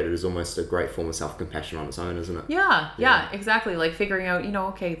you created is almost a great form of self-compassion on its own, isn't it? Yeah, exactly. Like figuring out,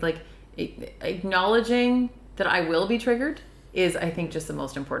 okay, like acknowledging that I will be triggered is, I think, just the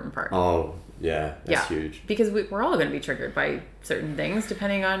most important part. Oh, yeah. That's huge. Because we're all going to be triggered by certain things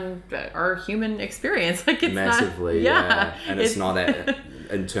depending on our human experience. Like it's Massively, not, yeah. And it's not that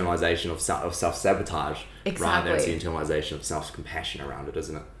internalization of self-sabotage. Exactly. Rather, it's the internalization of self-compassion around it,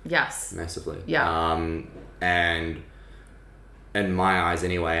 isn't it? Yes. Massively. Yeah. And in my eyes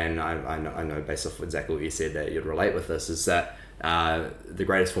anyway, and I know based off exactly what you said that you'd relate with this, is that the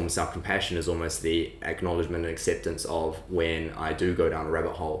greatest form of self-compassion is almost the acknowledgement and acceptance of when I do go down a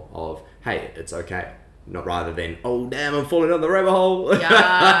rabbit hole of, hey, it's okay. Not rather than, oh damn, I'm falling down the rabbit hole.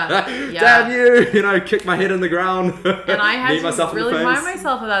 Yeah. Damn you, kick my head in the ground. And I had myself to in the really face. remind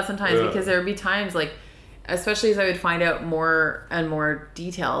myself of that sometimes Yeah. because there would be times like, especially as I would find out more and more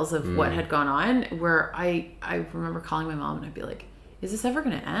details of what had gone on, where I remember calling my mom and I'd be like, is this ever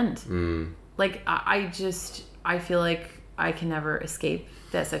going to end? Like, I feel like I can never escape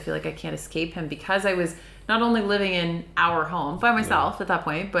this. I feel like I can't escape him because I was not only living in our home by myself at that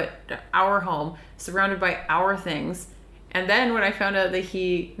point, but our home surrounded by our things. And then when I found out that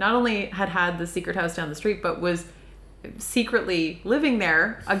he not only had the secret house down the street, but was secretly living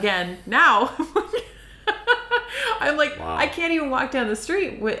there again now, I'm like, Wow. I can't even walk down the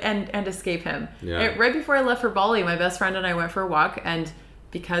street and escape him. Yeah. And right before I left for Bali, my best friend and I went for a walk, and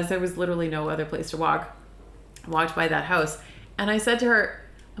because there was literally no other place to walk, I walked by that house, and I said to her,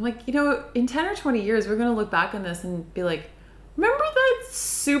 I'm like, in 10 or 20 years, we're going to look back on this and be like, remember that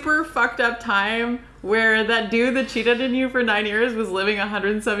super fucked up time where that dude that cheated on you for 9 years was living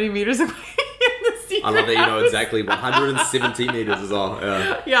 170 meters away in the secret I love that you know house? exactly 170 meters as well.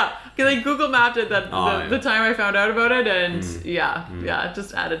 Yeah. Yeah, because I Google mapped it Oh, the time I found out about it, and it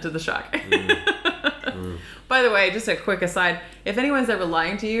just added to the shock. By the way, just a quick aside, if anyone's ever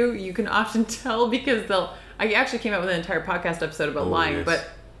lying to you, you can often tell because I actually came out with an entire podcast episode about lying, yes. but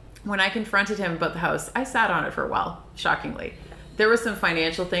when I confronted him about the house, I sat on it for a while, shockingly. There were some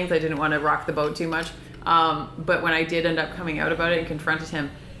financial things I didn't want to rock the boat too much, but when I did end up coming out about it and confronted him,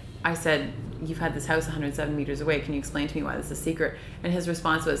 I said, you've had this house 107 meters away. Can you explain to me why this is a secret? And his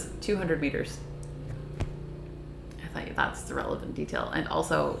response was 200 meters. I thought that's the relevant detail. And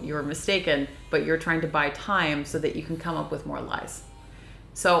also, you're mistaken, but you're trying to buy time so that you can come up with more lies.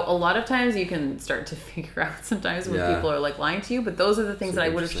 So a lot of times you can start to figure out sometimes when Yeah. people are like lying to you, but those are the things Super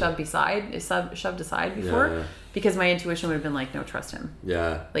that I would have interesting. shoved aside before Yeah. because my intuition would have been like, no, trust him.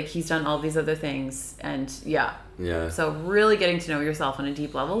 Yeah. Like he's done all these other things, and yeah. So really getting to know yourself on a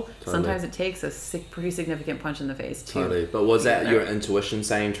deep level. Totally. Sometimes it takes a pretty significant punch in the face too. totally. But was that Yeah. your intuition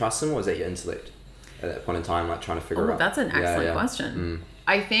saying trust him, or was that your intellect at that point in time, like trying to figure Oh, out? that's an Yeah, excellent yeah. question.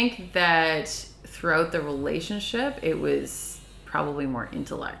 I think that throughout the relationship, it was probably more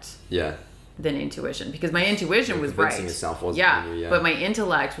intellect Yeah. than intuition, because my intuition was Convincing right. yourself wasn't yeah, you, yeah. but my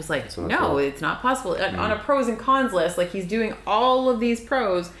intellect was like, what I no, thought. it's not possible. On a pros and cons list, like he's doing all of these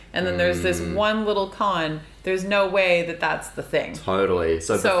pros, and then there's this one little con. There's no way that that's the thing. Totally.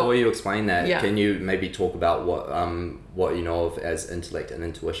 So before you explain that, yeah. can you maybe talk about what you know of as intellect and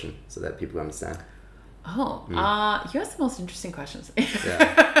intuition, so that people understand? Oh, you asked the most interesting questions.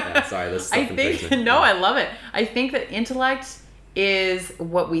 Yeah. Sorry, this stuff I think intrigues me. no, I love it. I think that intellect is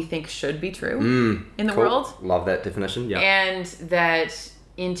what we think should be true in the Cool. world, Love that definition. Yeah. and that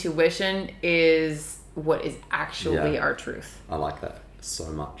intuition is what is actually Yeah. our truth. I like that. so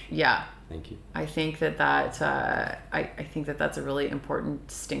much. Yeah. Thank you. I think that I think that that's a really important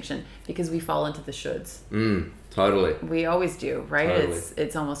distinction because we fall into the shoulds. Totally. We always do, right? Totally.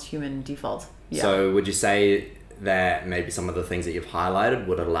 It's almost human default. Yeah. So would you say that maybe some of the things that you've highlighted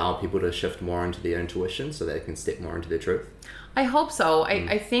would allow people to shift more into their intuition so they can step more into their truth? I hope so.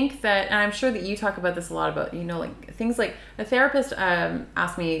 I think that, and I'm sure that you talk about this a lot about, like things like a therapist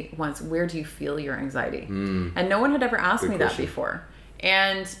asked me once, where do you feel your anxiety? And no one had ever asked me that before.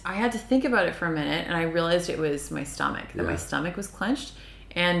 And I had to think about it for a minute, and I realized it was my stomach, that my stomach was clenched.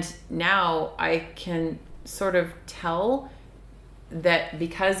 And now I can sort of tell that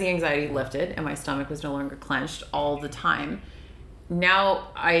because the anxiety lifted and my stomach was no longer clenched all the time, now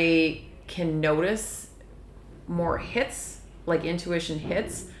I can notice more hits, like intuition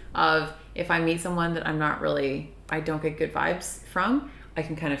hits of if I meet someone that I don't get good vibes from, I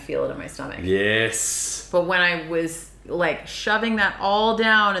can kind of feel it in my stomach. Yes. But when I was like shoving that all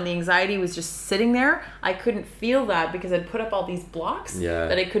down and the anxiety was just sitting there, I couldn't feel that because I'd put up all these blocks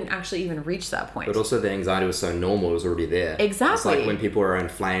that I couldn't actually even reach that point. But also the anxiety was so normal, it was already there. Exactly. It's like when people are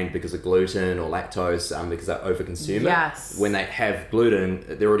inflamed because of gluten or lactose, because they overconsume it. When they have gluten,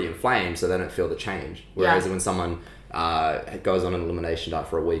 they're already inflamed, so they don't feel the change. Whereas when someone goes on an elimination diet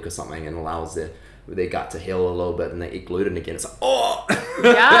for a week or something and allows their gut to heal a little bit and they eat gluten again, it's like, oh!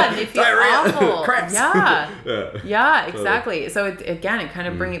 Yeah, and they feel diarrhea, awful. cramps. Yeah, exactly. So it kind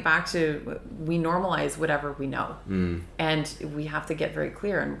of bring it back to we normalize whatever we know, and we have to get very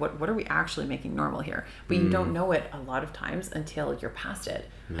clear on what are we actually making normal here. But you don't know it a lot of times until you're past it,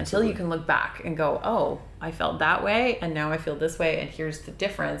 until you can look back and go, oh, I felt that way, and now I feel this way, and here's the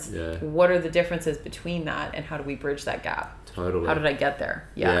difference. What are the differences between that, and how do we bridge that gap? Totally. How did I get there?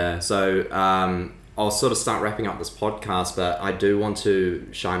 So I'll sort of start wrapping up this podcast, but I do want to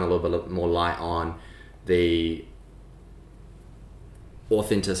shine a little bit more light on the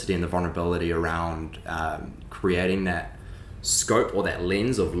authenticity and the vulnerability around creating that scope or that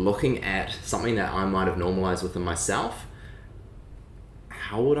lens of looking at something that I might have normalized within myself.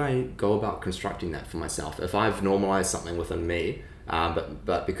 How would I go about constructing that for myself? If I've normalized something within me,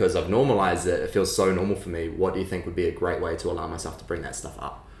 but because I've normalized it, it feels so normal for me, what do you think would be a great way to allow myself to bring that stuff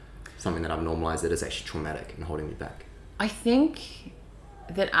up? Something that I've normalized that is actually traumatic and holding me back. I think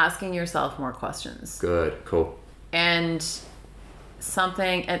that asking yourself more questions. Good, cool. And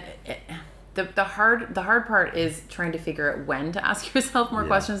something, and the hard part is trying to figure out when to ask yourself more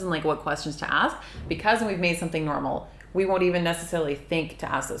questions and like what questions to ask, because when we've made something normal, we won't even necessarily think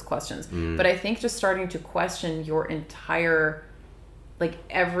to ask those questions. But I think just starting to question your entire, like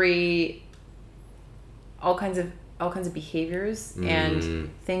all kinds of behaviors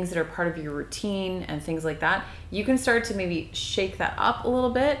and things that are part of your routine and things like that, you can start to maybe shake that up a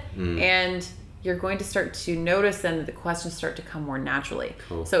little bit, and you're going to start to notice then that the questions start to come more naturally.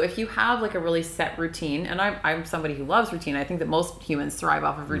 Cool. So if you have like a really set routine, and I'm somebody who loves routine, I think that most humans thrive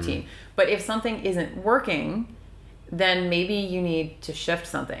off of routine, but if something isn't working, then maybe you need to shift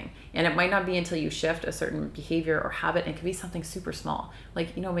something. And it might not be until you shift a certain behavior or habit, and it could be something super small.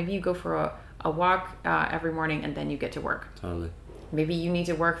 Like, maybe you go for a walk every morning and then you get to work. Totally. Maybe you need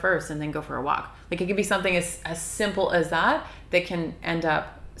to work first and then go for a walk. Like, it could be something as simple as that can end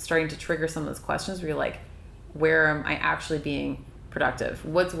up starting to trigger some of those questions where you're like, where am I actually being productive?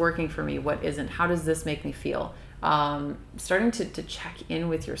 What's working for me? What isn't? How does this make me feel? Starting to check in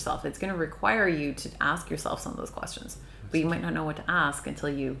with yourself. It's going to require you to ask yourself some of those questions, but you might not know what to ask until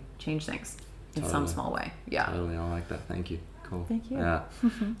you change things in some small way. Yeah. Totally. I like that. Thank you. Cool. Thank you. Yeah.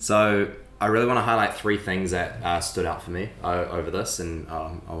 So I really want to highlight 3 things that stood out for me over this, and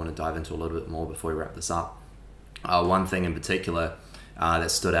I want to dive into a little bit more before we wrap this up. One thing in particular that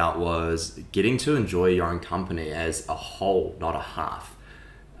stood out was getting to enjoy your own company as a whole, not a half.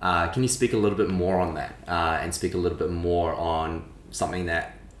 Can you speak a little bit more on that, and speak a little bit more on something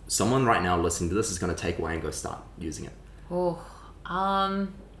that someone right now listening to this is going to take away and go start using it?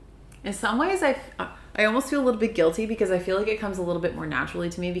 In some ways, I almost feel a little bit guilty because I feel like it comes a little bit more naturally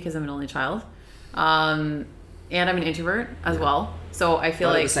to me because I'm an only child, and I'm an introvert as well. So I feel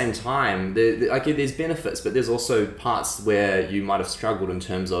like at the same time, there's benefits, but there's also parts where you might have struggled in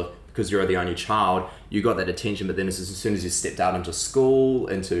terms of, because you're the only child, you got that attention, but then as soon as you stepped out into school,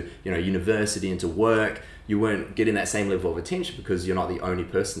 into university, into work, you weren't getting that same level of attention because you're not the only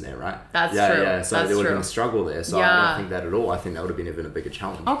person there, right? That's true. Yeah, so there would have been a struggle there. So I don't think that at all. I think that would have been even a bigger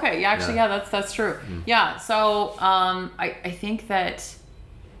challenge. Okay, that's true. Yeah, so I think that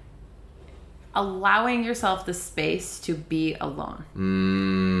allowing yourself the space to be alone.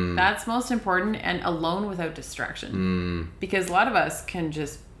 That's most important, and alone without distraction. Because a lot of us can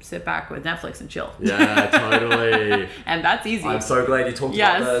just sit back with Netflix and chill. Yeah, totally. And that's easy. I'm so glad you talked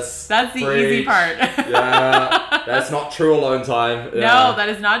about this. That's the easy Preach. part. Yeah, that's not true alone time. Yeah. No, that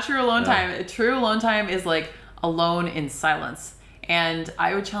is not true alone time. True alone time is like alone in silence. And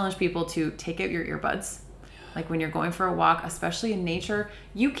I would challenge people to take out your earbuds. Like when you're going for a walk, especially in nature,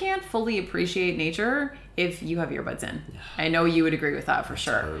 you can't fully appreciate nature if you have earbuds in. I know you would agree with that for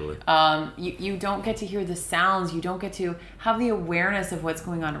sure. Totally. You don't get to hear the sounds. You don't get to have the awareness of what's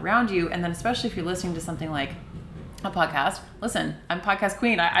going on around you. And then especially if you're listening to something like a podcast. Listen, I'm podcast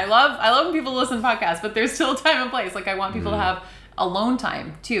queen. I love when people listen to podcasts, but there's still a time and place. Like I want people to have alone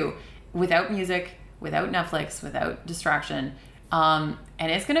time too, without music, without Netflix, without distraction. And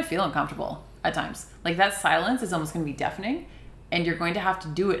it's going to feel uncomfortable at times. Like that silence is almost going to be deafening, and you're going to have to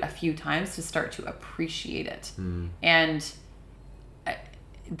do it a few times to start to appreciate it. And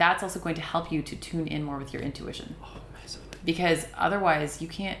that's also going to help you to tune in more with your intuition. Because otherwise you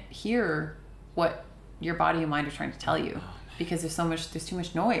can't hear what your body and mind are trying to tell you, because there's too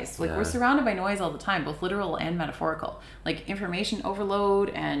much noise. Like we're surrounded by noise all the time, both literal and metaphorical. Like information overload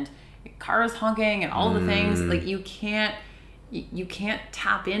and cars honking and all the things. Like you can't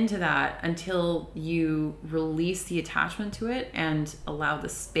tap into that until you release the attachment to it and allow the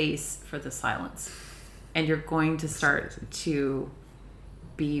space for the silence. And you're going to start to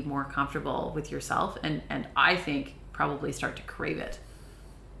be more comfortable with yourself, and I think probably start to crave it,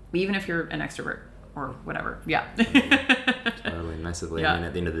 even if you're an extrovert or whatever. Totally, massively. Yeah. I mean,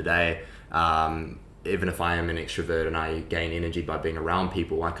 at the end of the day, even if I am an extrovert and I gain energy by being around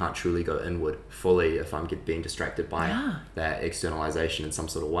people, I can't truly go inward fully if I'm being distracted by that externalization in some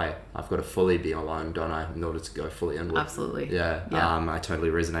sort of way. I've got to fully be alone, don't I, in order to go fully inward. Absolutely. Yeah. I totally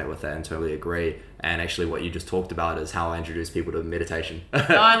resonate with that and totally agree. And actually what you just talked about is how I introduce people to meditation. Oh,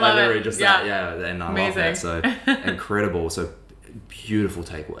 I love literally it. just Yeah. that. Yeah. And I Amazing. love that. So incredible. So beautiful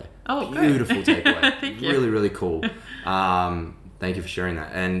takeaway. Oh, good. Beautiful takeaway. Thank you. Really, really cool. Thank you for sharing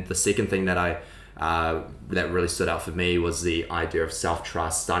that. And the second thing that that really stood out for me was the idea of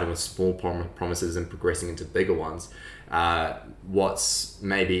self-trust, starting with small promises and progressing into bigger ones. What's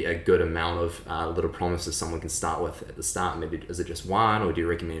maybe a good amount of little promises someone can start with at the start? Maybe is it just one, or do you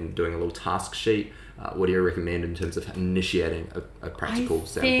recommend doing a little task sheet? What do you recommend in terms of initiating a practical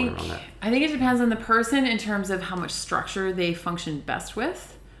standpoint around that? I think it depends on the person in terms of how much structure they function best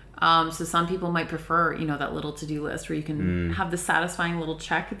with. So some people might prefer, that little to-do list where you can have the satisfying little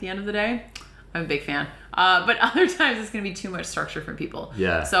check at the end of the day. I'm a big fan. But other times it's going to be too much structure for people.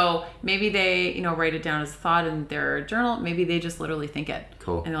 Yeah. So maybe they, write it down as a thought in their journal. Maybe they just literally think it.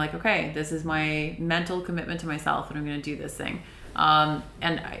 Cool. And they're like, okay, this is my mental commitment to myself, and I'm going to do this thing. I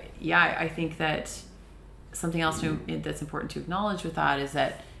think that something else that's important to acknowledge with that is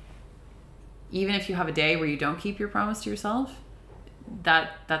that even if you have a day where you don't keep your promise to yourself,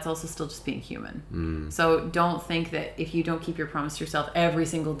 that's also still just being human. So don't think that if you don't keep your promise to yourself every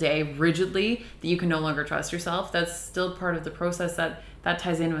single day rigidly, that you can no longer trust yourself. That's still part of the process that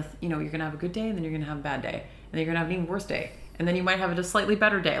ties in with, you're going to have a good day, and then you're going to have a bad day, and then you're going to have an even worse day, and then you might have a slightly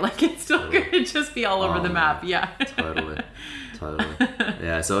better day. Like it's still going to just be all over the map. Yeah. Totally.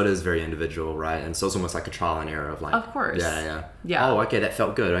 Yeah, so it is very individual, right? And so it's almost like a trial and error of like, Of course. Yeah. Oh, okay, that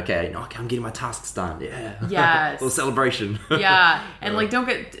felt good. Okay, I'm getting my tasks done. Yeah. Yes. Little celebration. Yeah. And like, don't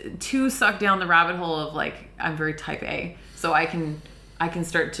get too sucked down the rabbit hole of like, I'm very type A, so I can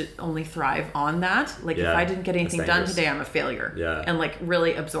start to only thrive on that. Like if I didn't get anything That's done dangerous. today, I'm a failure. Yeah. And like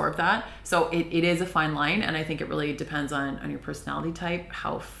really absorb that. So it is a fine line, and I think it really depends on your personality type,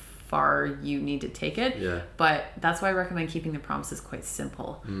 how far you need to take it. Yeah. But that's why I recommend keeping the promises quite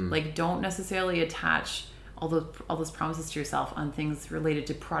simple. Like don't necessarily attach all those promises to yourself on things related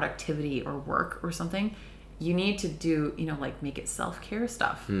to productivity or work or something. You need to do, like make it self-care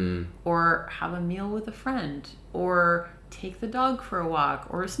stuff, or have a meal with a friend, or take the dog for a walk,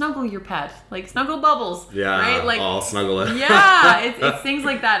 or snuggle your pet, like snuggle Bubbles. Yeah. Right? Like I'll snuggle it. yeah, it's things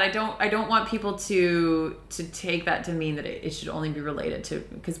like that. I don't want people to take that to mean that it should only be related to,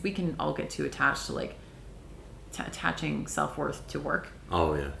 because we can all get too attached to like attaching self-worth to work.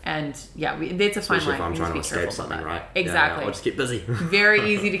 Oh yeah. And yeah, it's a fine Especially line. if I'm We trying to need be careful escape something, about right? that. Exactly. Yeah, I'll just keep busy.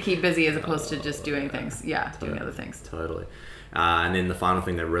 Very easy to keep busy as opposed to just doing things. Yeah, doing other things. Totally. And then the final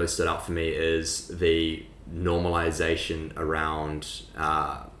thing that really stood out for me is the normalization around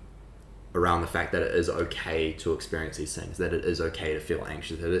the fact that it is okay to experience these things, that it is okay to feel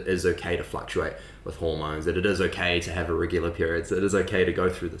anxious, that it is okay to fluctuate with hormones, that it is okay to have irregular periods, that it is okay to go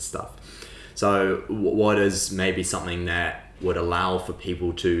through this stuff. So what is maybe something that would allow for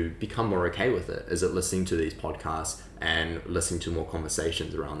people to become more okay with it? Is it listening to these podcasts and listening to more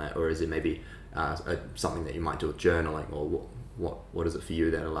conversations around that? Or is it maybe something that you might do with journaling? Or what is it for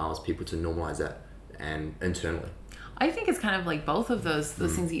you that allows people to normalize that and internally? I think it's kind of like both of those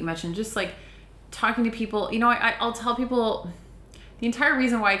things that you mentioned, just like talking to people. I'll tell people the entire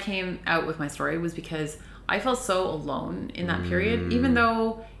reason why I came out with my story was because I felt so alone in that period, even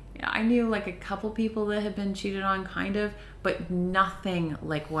though I knew like a couple people that had been cheated on, kind of, but nothing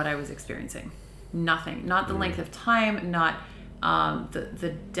like what I was experiencing. Nothing. Not the length of time, not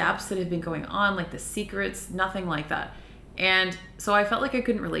the depths that had been going on, like the secrets, nothing like that. And so I felt like I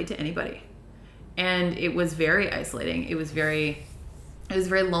couldn't relate to anybody. And it was very isolating. It was a very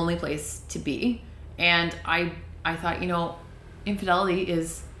lonely place to be. And I thought, infidelity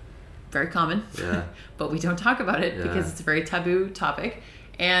is very common, but we don't talk about it because it's a very taboo topic.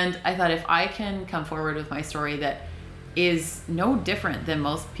 And I thought, if I can come forward with my story that is no different than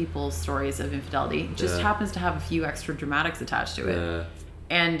most people's stories of infidelity, it just happens to have a few extra dramatics attached to it.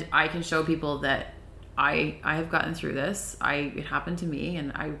 And I can show people that I have gotten through this. It happened to me,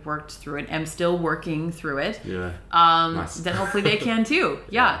 and I worked through it. I'm still working through it. Nice. Then hopefully they can too.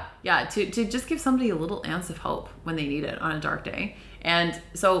 To just give somebody a little ounce of hope when they need it on a dark day. And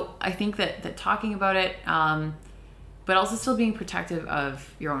so I think that talking about it, but also still being protective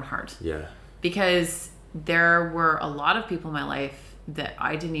of your own heart. Yeah. Because there were a lot of people in my life that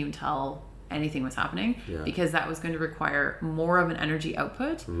I didn't even tell anything was happening, because that was going to require more of an energy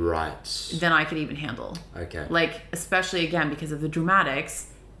output than I could even handle. Okay. Like, especially again, because of the dramatics,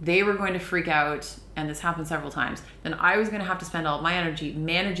 they were going to freak out, and this happened several times. Then I was going to have to spend all my energy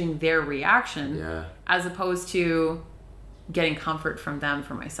managing their reaction, as opposed to getting comfort from them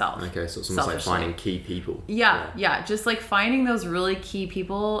for myself. Okay, so it's almost like finding key people. Yeah. Just like finding those really key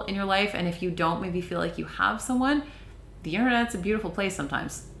people in your life. And if you don't maybe feel like you have someone, the internet's a beautiful place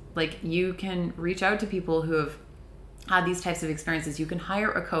sometimes. Like, you can reach out to people who have had these types of experiences. You can hire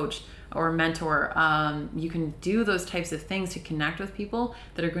a coach or a mentor. You can do those types of things to connect with people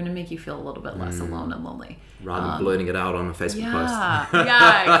that are going to make you feel a little bit less alone and lonely. Rather than blurting it out on a Facebook post.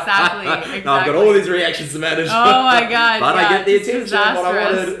 Yeah, exactly. No, I've got all these reactions to manage. Oh my God. But I get the attention, what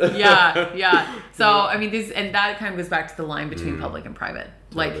I wanted. Yeah. So, I mean, and that kind of goes back to the line between public and private.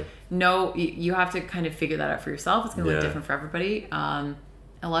 Totally. Like, no, you have to kind of figure that out for yourself. It's going to look different for everybody.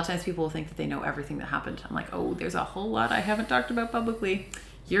 A lot of times people will think that they know everything that happened. I'm like, oh, there's a whole lot I haven't talked about publicly.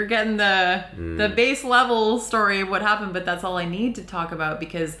 You're getting the base level story of what happened, but that's all I need to talk about,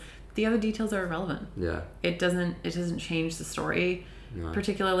 because the other details are irrelevant. Yeah. It doesn't change the story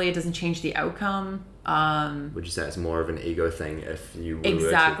particularly. It doesn't change the outcome. Would you say it's more of an ego thing if you were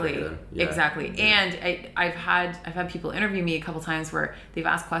Exactly. Yeah. And I've had people interview me a couple times where they've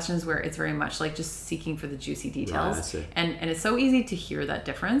asked questions where it's very much like just seeking for the juicy details. Right, I see. And it's so easy to hear that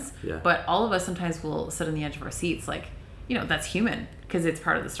difference. Yeah. But all of us sometimes will sit on the edge of our seats like, that's human, because it's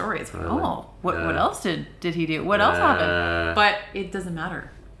part of the story. It's like, what else did he do? What else happened? But it doesn't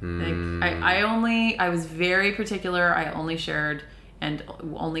matter. Like, I was very particular. I only shared and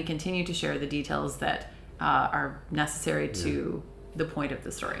only continue to share the details that are necessary to the point of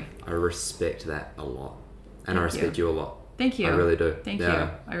the story. I respect that a lot. And I respect you a lot. Thank you. I really do. Thank you.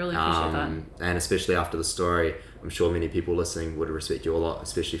 I really appreciate that. And especially after the story, I'm sure many people listening would respect you a lot,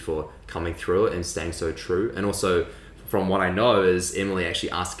 especially for coming through it and staying so true. And also, from what I know, is Emily actually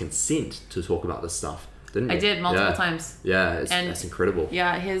asked consent to talk about this stuff, didn't you? I did multiple times. Yeah, that's incredible.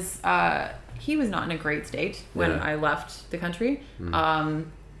 Yeah, he was not in a great state when I left the country.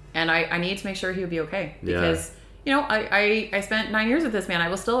 And I needed to make sure he would be okay, because I spent 9 years with this man. I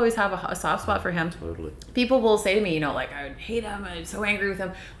will still always have a soft spot for him. Totally. People will say to me, like, I would hate him, I'm so angry with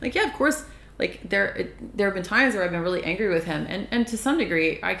him. Like, yeah, of course. Like, there have been times where I've been really angry with him, and to some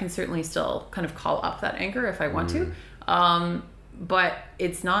degree I can certainly still kind of call up that anger if I want to, but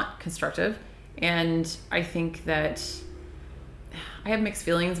it's not constructive. And I think that I have mixed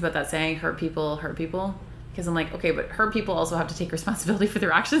feelings about that saying, hurt people, because I'm like, okay, but hurt people also have to take responsibility for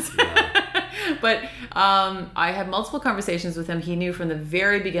their actions. But I had multiple conversations with him. He knew from the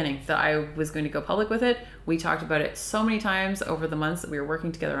very beginning that I was going to go public with it. We talked about it so many times over the months that we were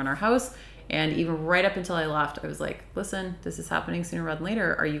working together on our house. And even right up until I left, I was like, listen, this is happening sooner rather than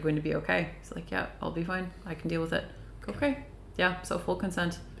later. Are you going to be okay? He's like, yeah, I'll be fine. I can deal with it. Okay. Yeah. So full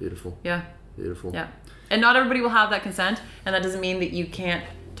consent. Beautiful. Yeah. Beautiful. Yeah. And not everybody will have that consent. And that doesn't mean that you can't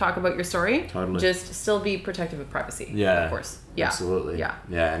talk about your story. Totally. Just still be protective of privacy. Yeah. Of course. Yeah. Absolutely. Yeah.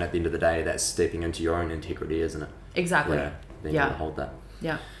 Yeah. And at the end of the day, that's stepping into your own integrity, isn't it? Exactly. Yeah. Being able to hold that.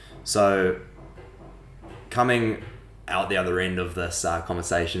 Yeah. So, coming out the other end of this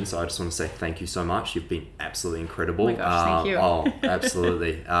conversation, so I just want to say thank you so much. You've been absolutely incredible. Oh my gosh, thank you. Oh,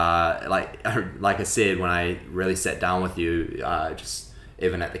 absolutely. Like I said, when I really sat down with you,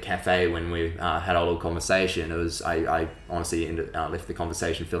 even at the cafe when we had our little conversation, it was I honestly left the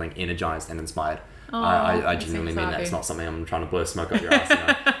conversation feeling energized and inspired. I genuinely mean that. It's not something I'm trying to blow smoke up your ass, you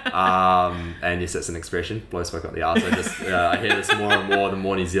know? And yes, it's an expression, blow smoke up the ass. I hear this more and more the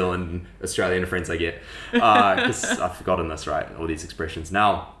more New Zealand and Australian friends I get, because I've forgotten this, right? All these expressions.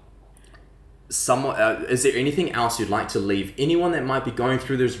 Now, is there anything else you'd like to leave anyone that might be going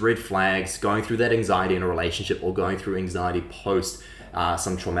through those red flags, going through that anxiety in a relationship, or going through anxiety post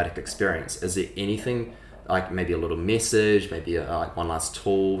some traumatic experience? Is there anything, like maybe a little message, maybe like one last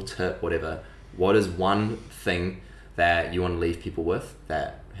tool, tip, whatever? What is one thing that you want to leave people with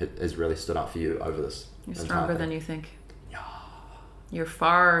that has really stood out for you over this? You're stronger than you think. Yeah. You're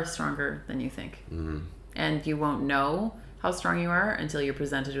far stronger than you think. And you won't know how strong you are until you're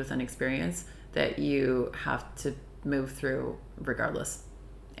presented with an experience that you have to move through regardless.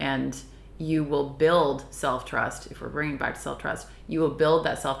 And you will build self-trust. If we're bringing back to self-trust, you will build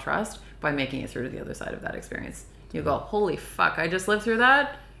that self-trust by making it through to the other side of that experience. You go, holy fuck, I just lived through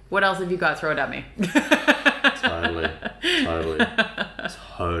that. What else have you got thrown at me? Totally.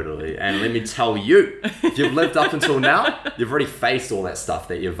 And let me tell you, if you've lived up until now, you've already faced all that stuff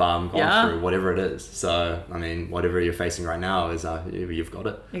that you've gone through, whatever it is. So, I mean, whatever you're facing right now is you've got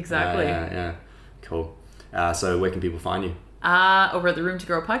it. Exactly. Yeah. Cool. So where can people find you? Over at the Room to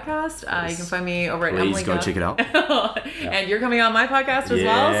Grow podcast. You can find me over at Emily. Please go check it out. And you're coming on my podcast as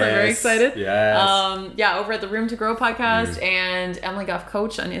well, so I'm very excited. Yes. Over at the Room to Grow podcast and Emily Goff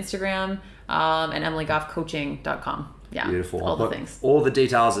Coach on Instagram, and emilygoffcoaching.com. Yeah, beautiful. All the things. All the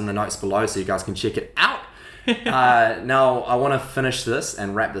details in the notes below so you guys can check it out. Now, I want to finish this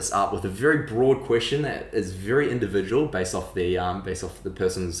and wrap this up with a very broad question that is very individual based off the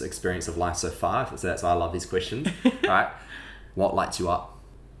person's experience of life so far. So that's why I love these questions. All right. What lights you up?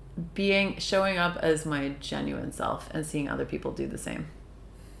 Showing up as my genuine self and seeing other people do the same.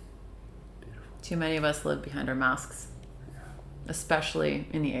 Beautiful. Too many of us live behind our masks, especially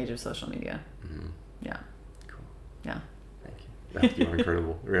in the age of social media. Mm-hmm. Yeah. Cool. Yeah. Thank you. You're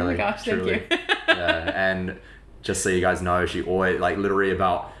incredible. Really. Oh my gosh, truly. Thank you. And just so you guys know, she always, like, literally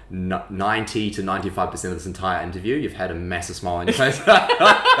about 90 to 95% of this entire interview, you've had a massive smile on your face.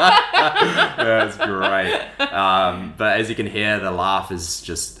 That's great. But as you can hear, the laugh is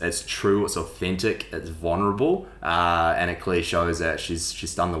just, it's true, it's authentic, it's vulnerable, and it clearly shows that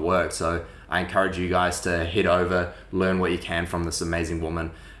she's done the work. So I encourage you guys to head over, learn what you can from this amazing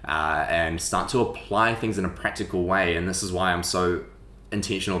woman, and start to apply things in a practical way. And this is why I'm so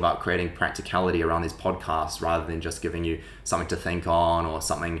intentional about creating practicality around these podcasts rather than just giving you something to think on or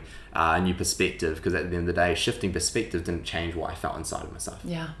something, a new perspective, because at the end of the day, shifting perspective didn't change what I felt inside of myself.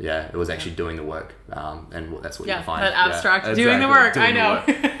 It was actually doing the work, and that's what you find. That abstract doing the work. I know.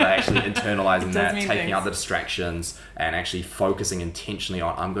 But actually internalizing that, taking things. out the distractions, and actually focusing intentionally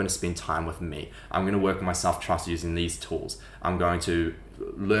on, I'm going to spend time with me. I'm going to work on my self-trust using these tools. I'm going to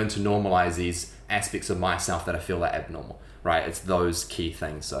learn to normalize these aspects of myself that I feel are abnormal. Right, it's those key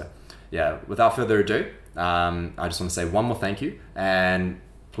things. So, yeah, without further ado, I just want to say one more thank you. And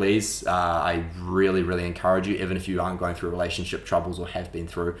please, I really, really encourage you, even if you aren't going through relationship troubles or have been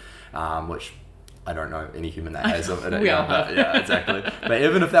through, which I don't know any human that has. Yeah, exactly. But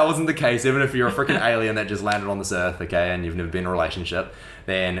even if that wasn't the case, even if you're a freaking alien that just landed on this earth, okay, and you've never been in a relationship,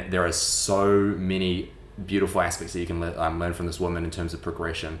 then there are so many beautiful aspects that you can learn from this woman in terms of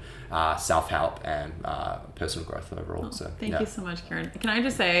progression, self-help, and personal growth overall. So thank you so much, Kieran. Can I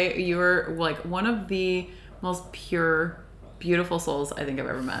just say, you're like one of the most pure, beautiful souls I think I've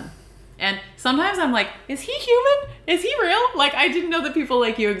ever met. And sometimes I'm like, is he human? Is he real? Like, I didn't know that people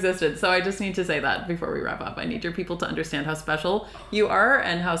like you existed. So I just need to say that before we wrap up. I need your people to understand how special you are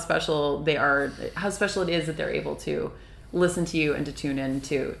and how special they are, how special it is that they're able to listen to you and to tune in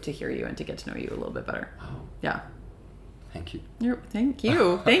to hear you and to get to know you a little bit better. Yeah. Thank you. Thank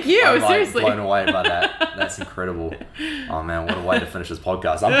you. I'm seriously blown away by that. That's incredible. Oh man, what a way to finish this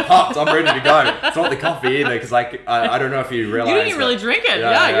podcast. I'm pumped. I'm ready to go. It's not the coffee either, because like I don't know if you realize. You didn't even really drink it.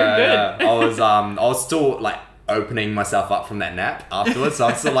 Yeah, you're good. I was still like opening myself up from that nap afterwards, so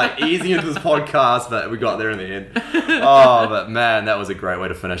I'm still like easing into this podcast, but we got there in the end. Oh, but man, that was a great way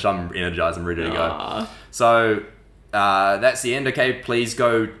to finish. I'm energized. I'm ready to go. So. That's the end. Okay, please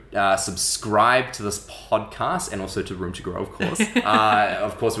go subscribe to this podcast and also to Room to Grow, of course.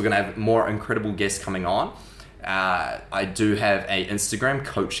 Of course, we're going to have more incredible guests coming on. I do have a Instagram,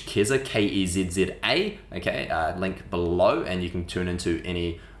 Coach Kezza, Kezza. Okay, link below, and you can tune into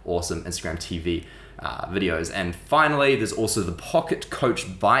any awesome Instagram TV videos. And finally, there's also the Pocket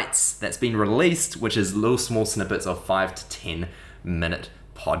Coach Bites that's been released, which is little small snippets of 5 to 10 minute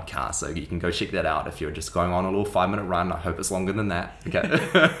podcast. So you can go check that out if you're just going on a little 5-minute run. I hope it's longer than that.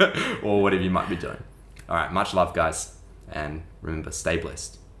 Okay. Or whatever you might be doing. All right. Much love, guys. And remember, stay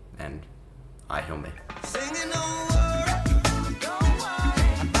blessed. And I heal me. Singing don't worry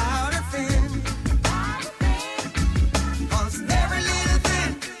about a thing. 'Cause every little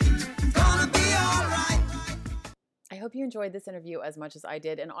thing gonna be alright. I hope you enjoyed this interview as much as I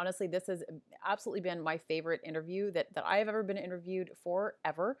did. And honestly, this has absolutely been my favorite interview that I have ever been interviewed for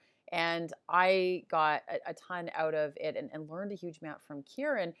ever. And I got a ton out of it and learned a huge amount from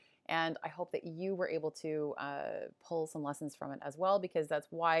Kieran. And I hope that you were able to pull some lessons from it as well, because that's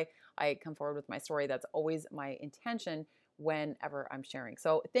why I come forward with my story. That's always my intention whenever I'm sharing.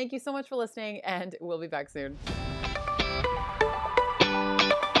 So thank you so much for listening, and we'll be back soon.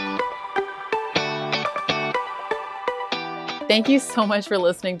 Thank you so much for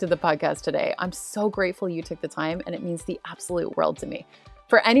listening to the podcast today. I'm so grateful you took the time, and it means the absolute world to me.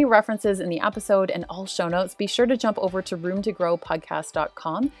 For any references in the episode and all show notes, be sure to jump over to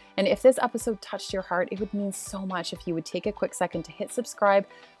roomtogrowpodcast.com. And if this episode touched your heart, it would mean so much if you would take a quick second to hit subscribe,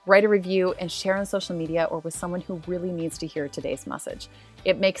 write a review, and share on social media or with someone who really needs to hear today's message.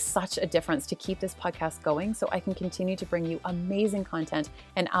 It makes such a difference to keep this podcast going so I can continue to bring you amazing content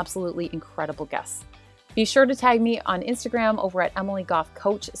and absolutely incredible guests. Be sure to tag me on Instagram over at Emily Goff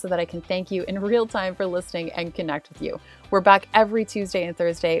Coach so that I can thank you in real time for listening and connect with you. We're back every Tuesday and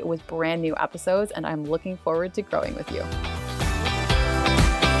Thursday with brand new episodes, and I'm looking forward to growing with you.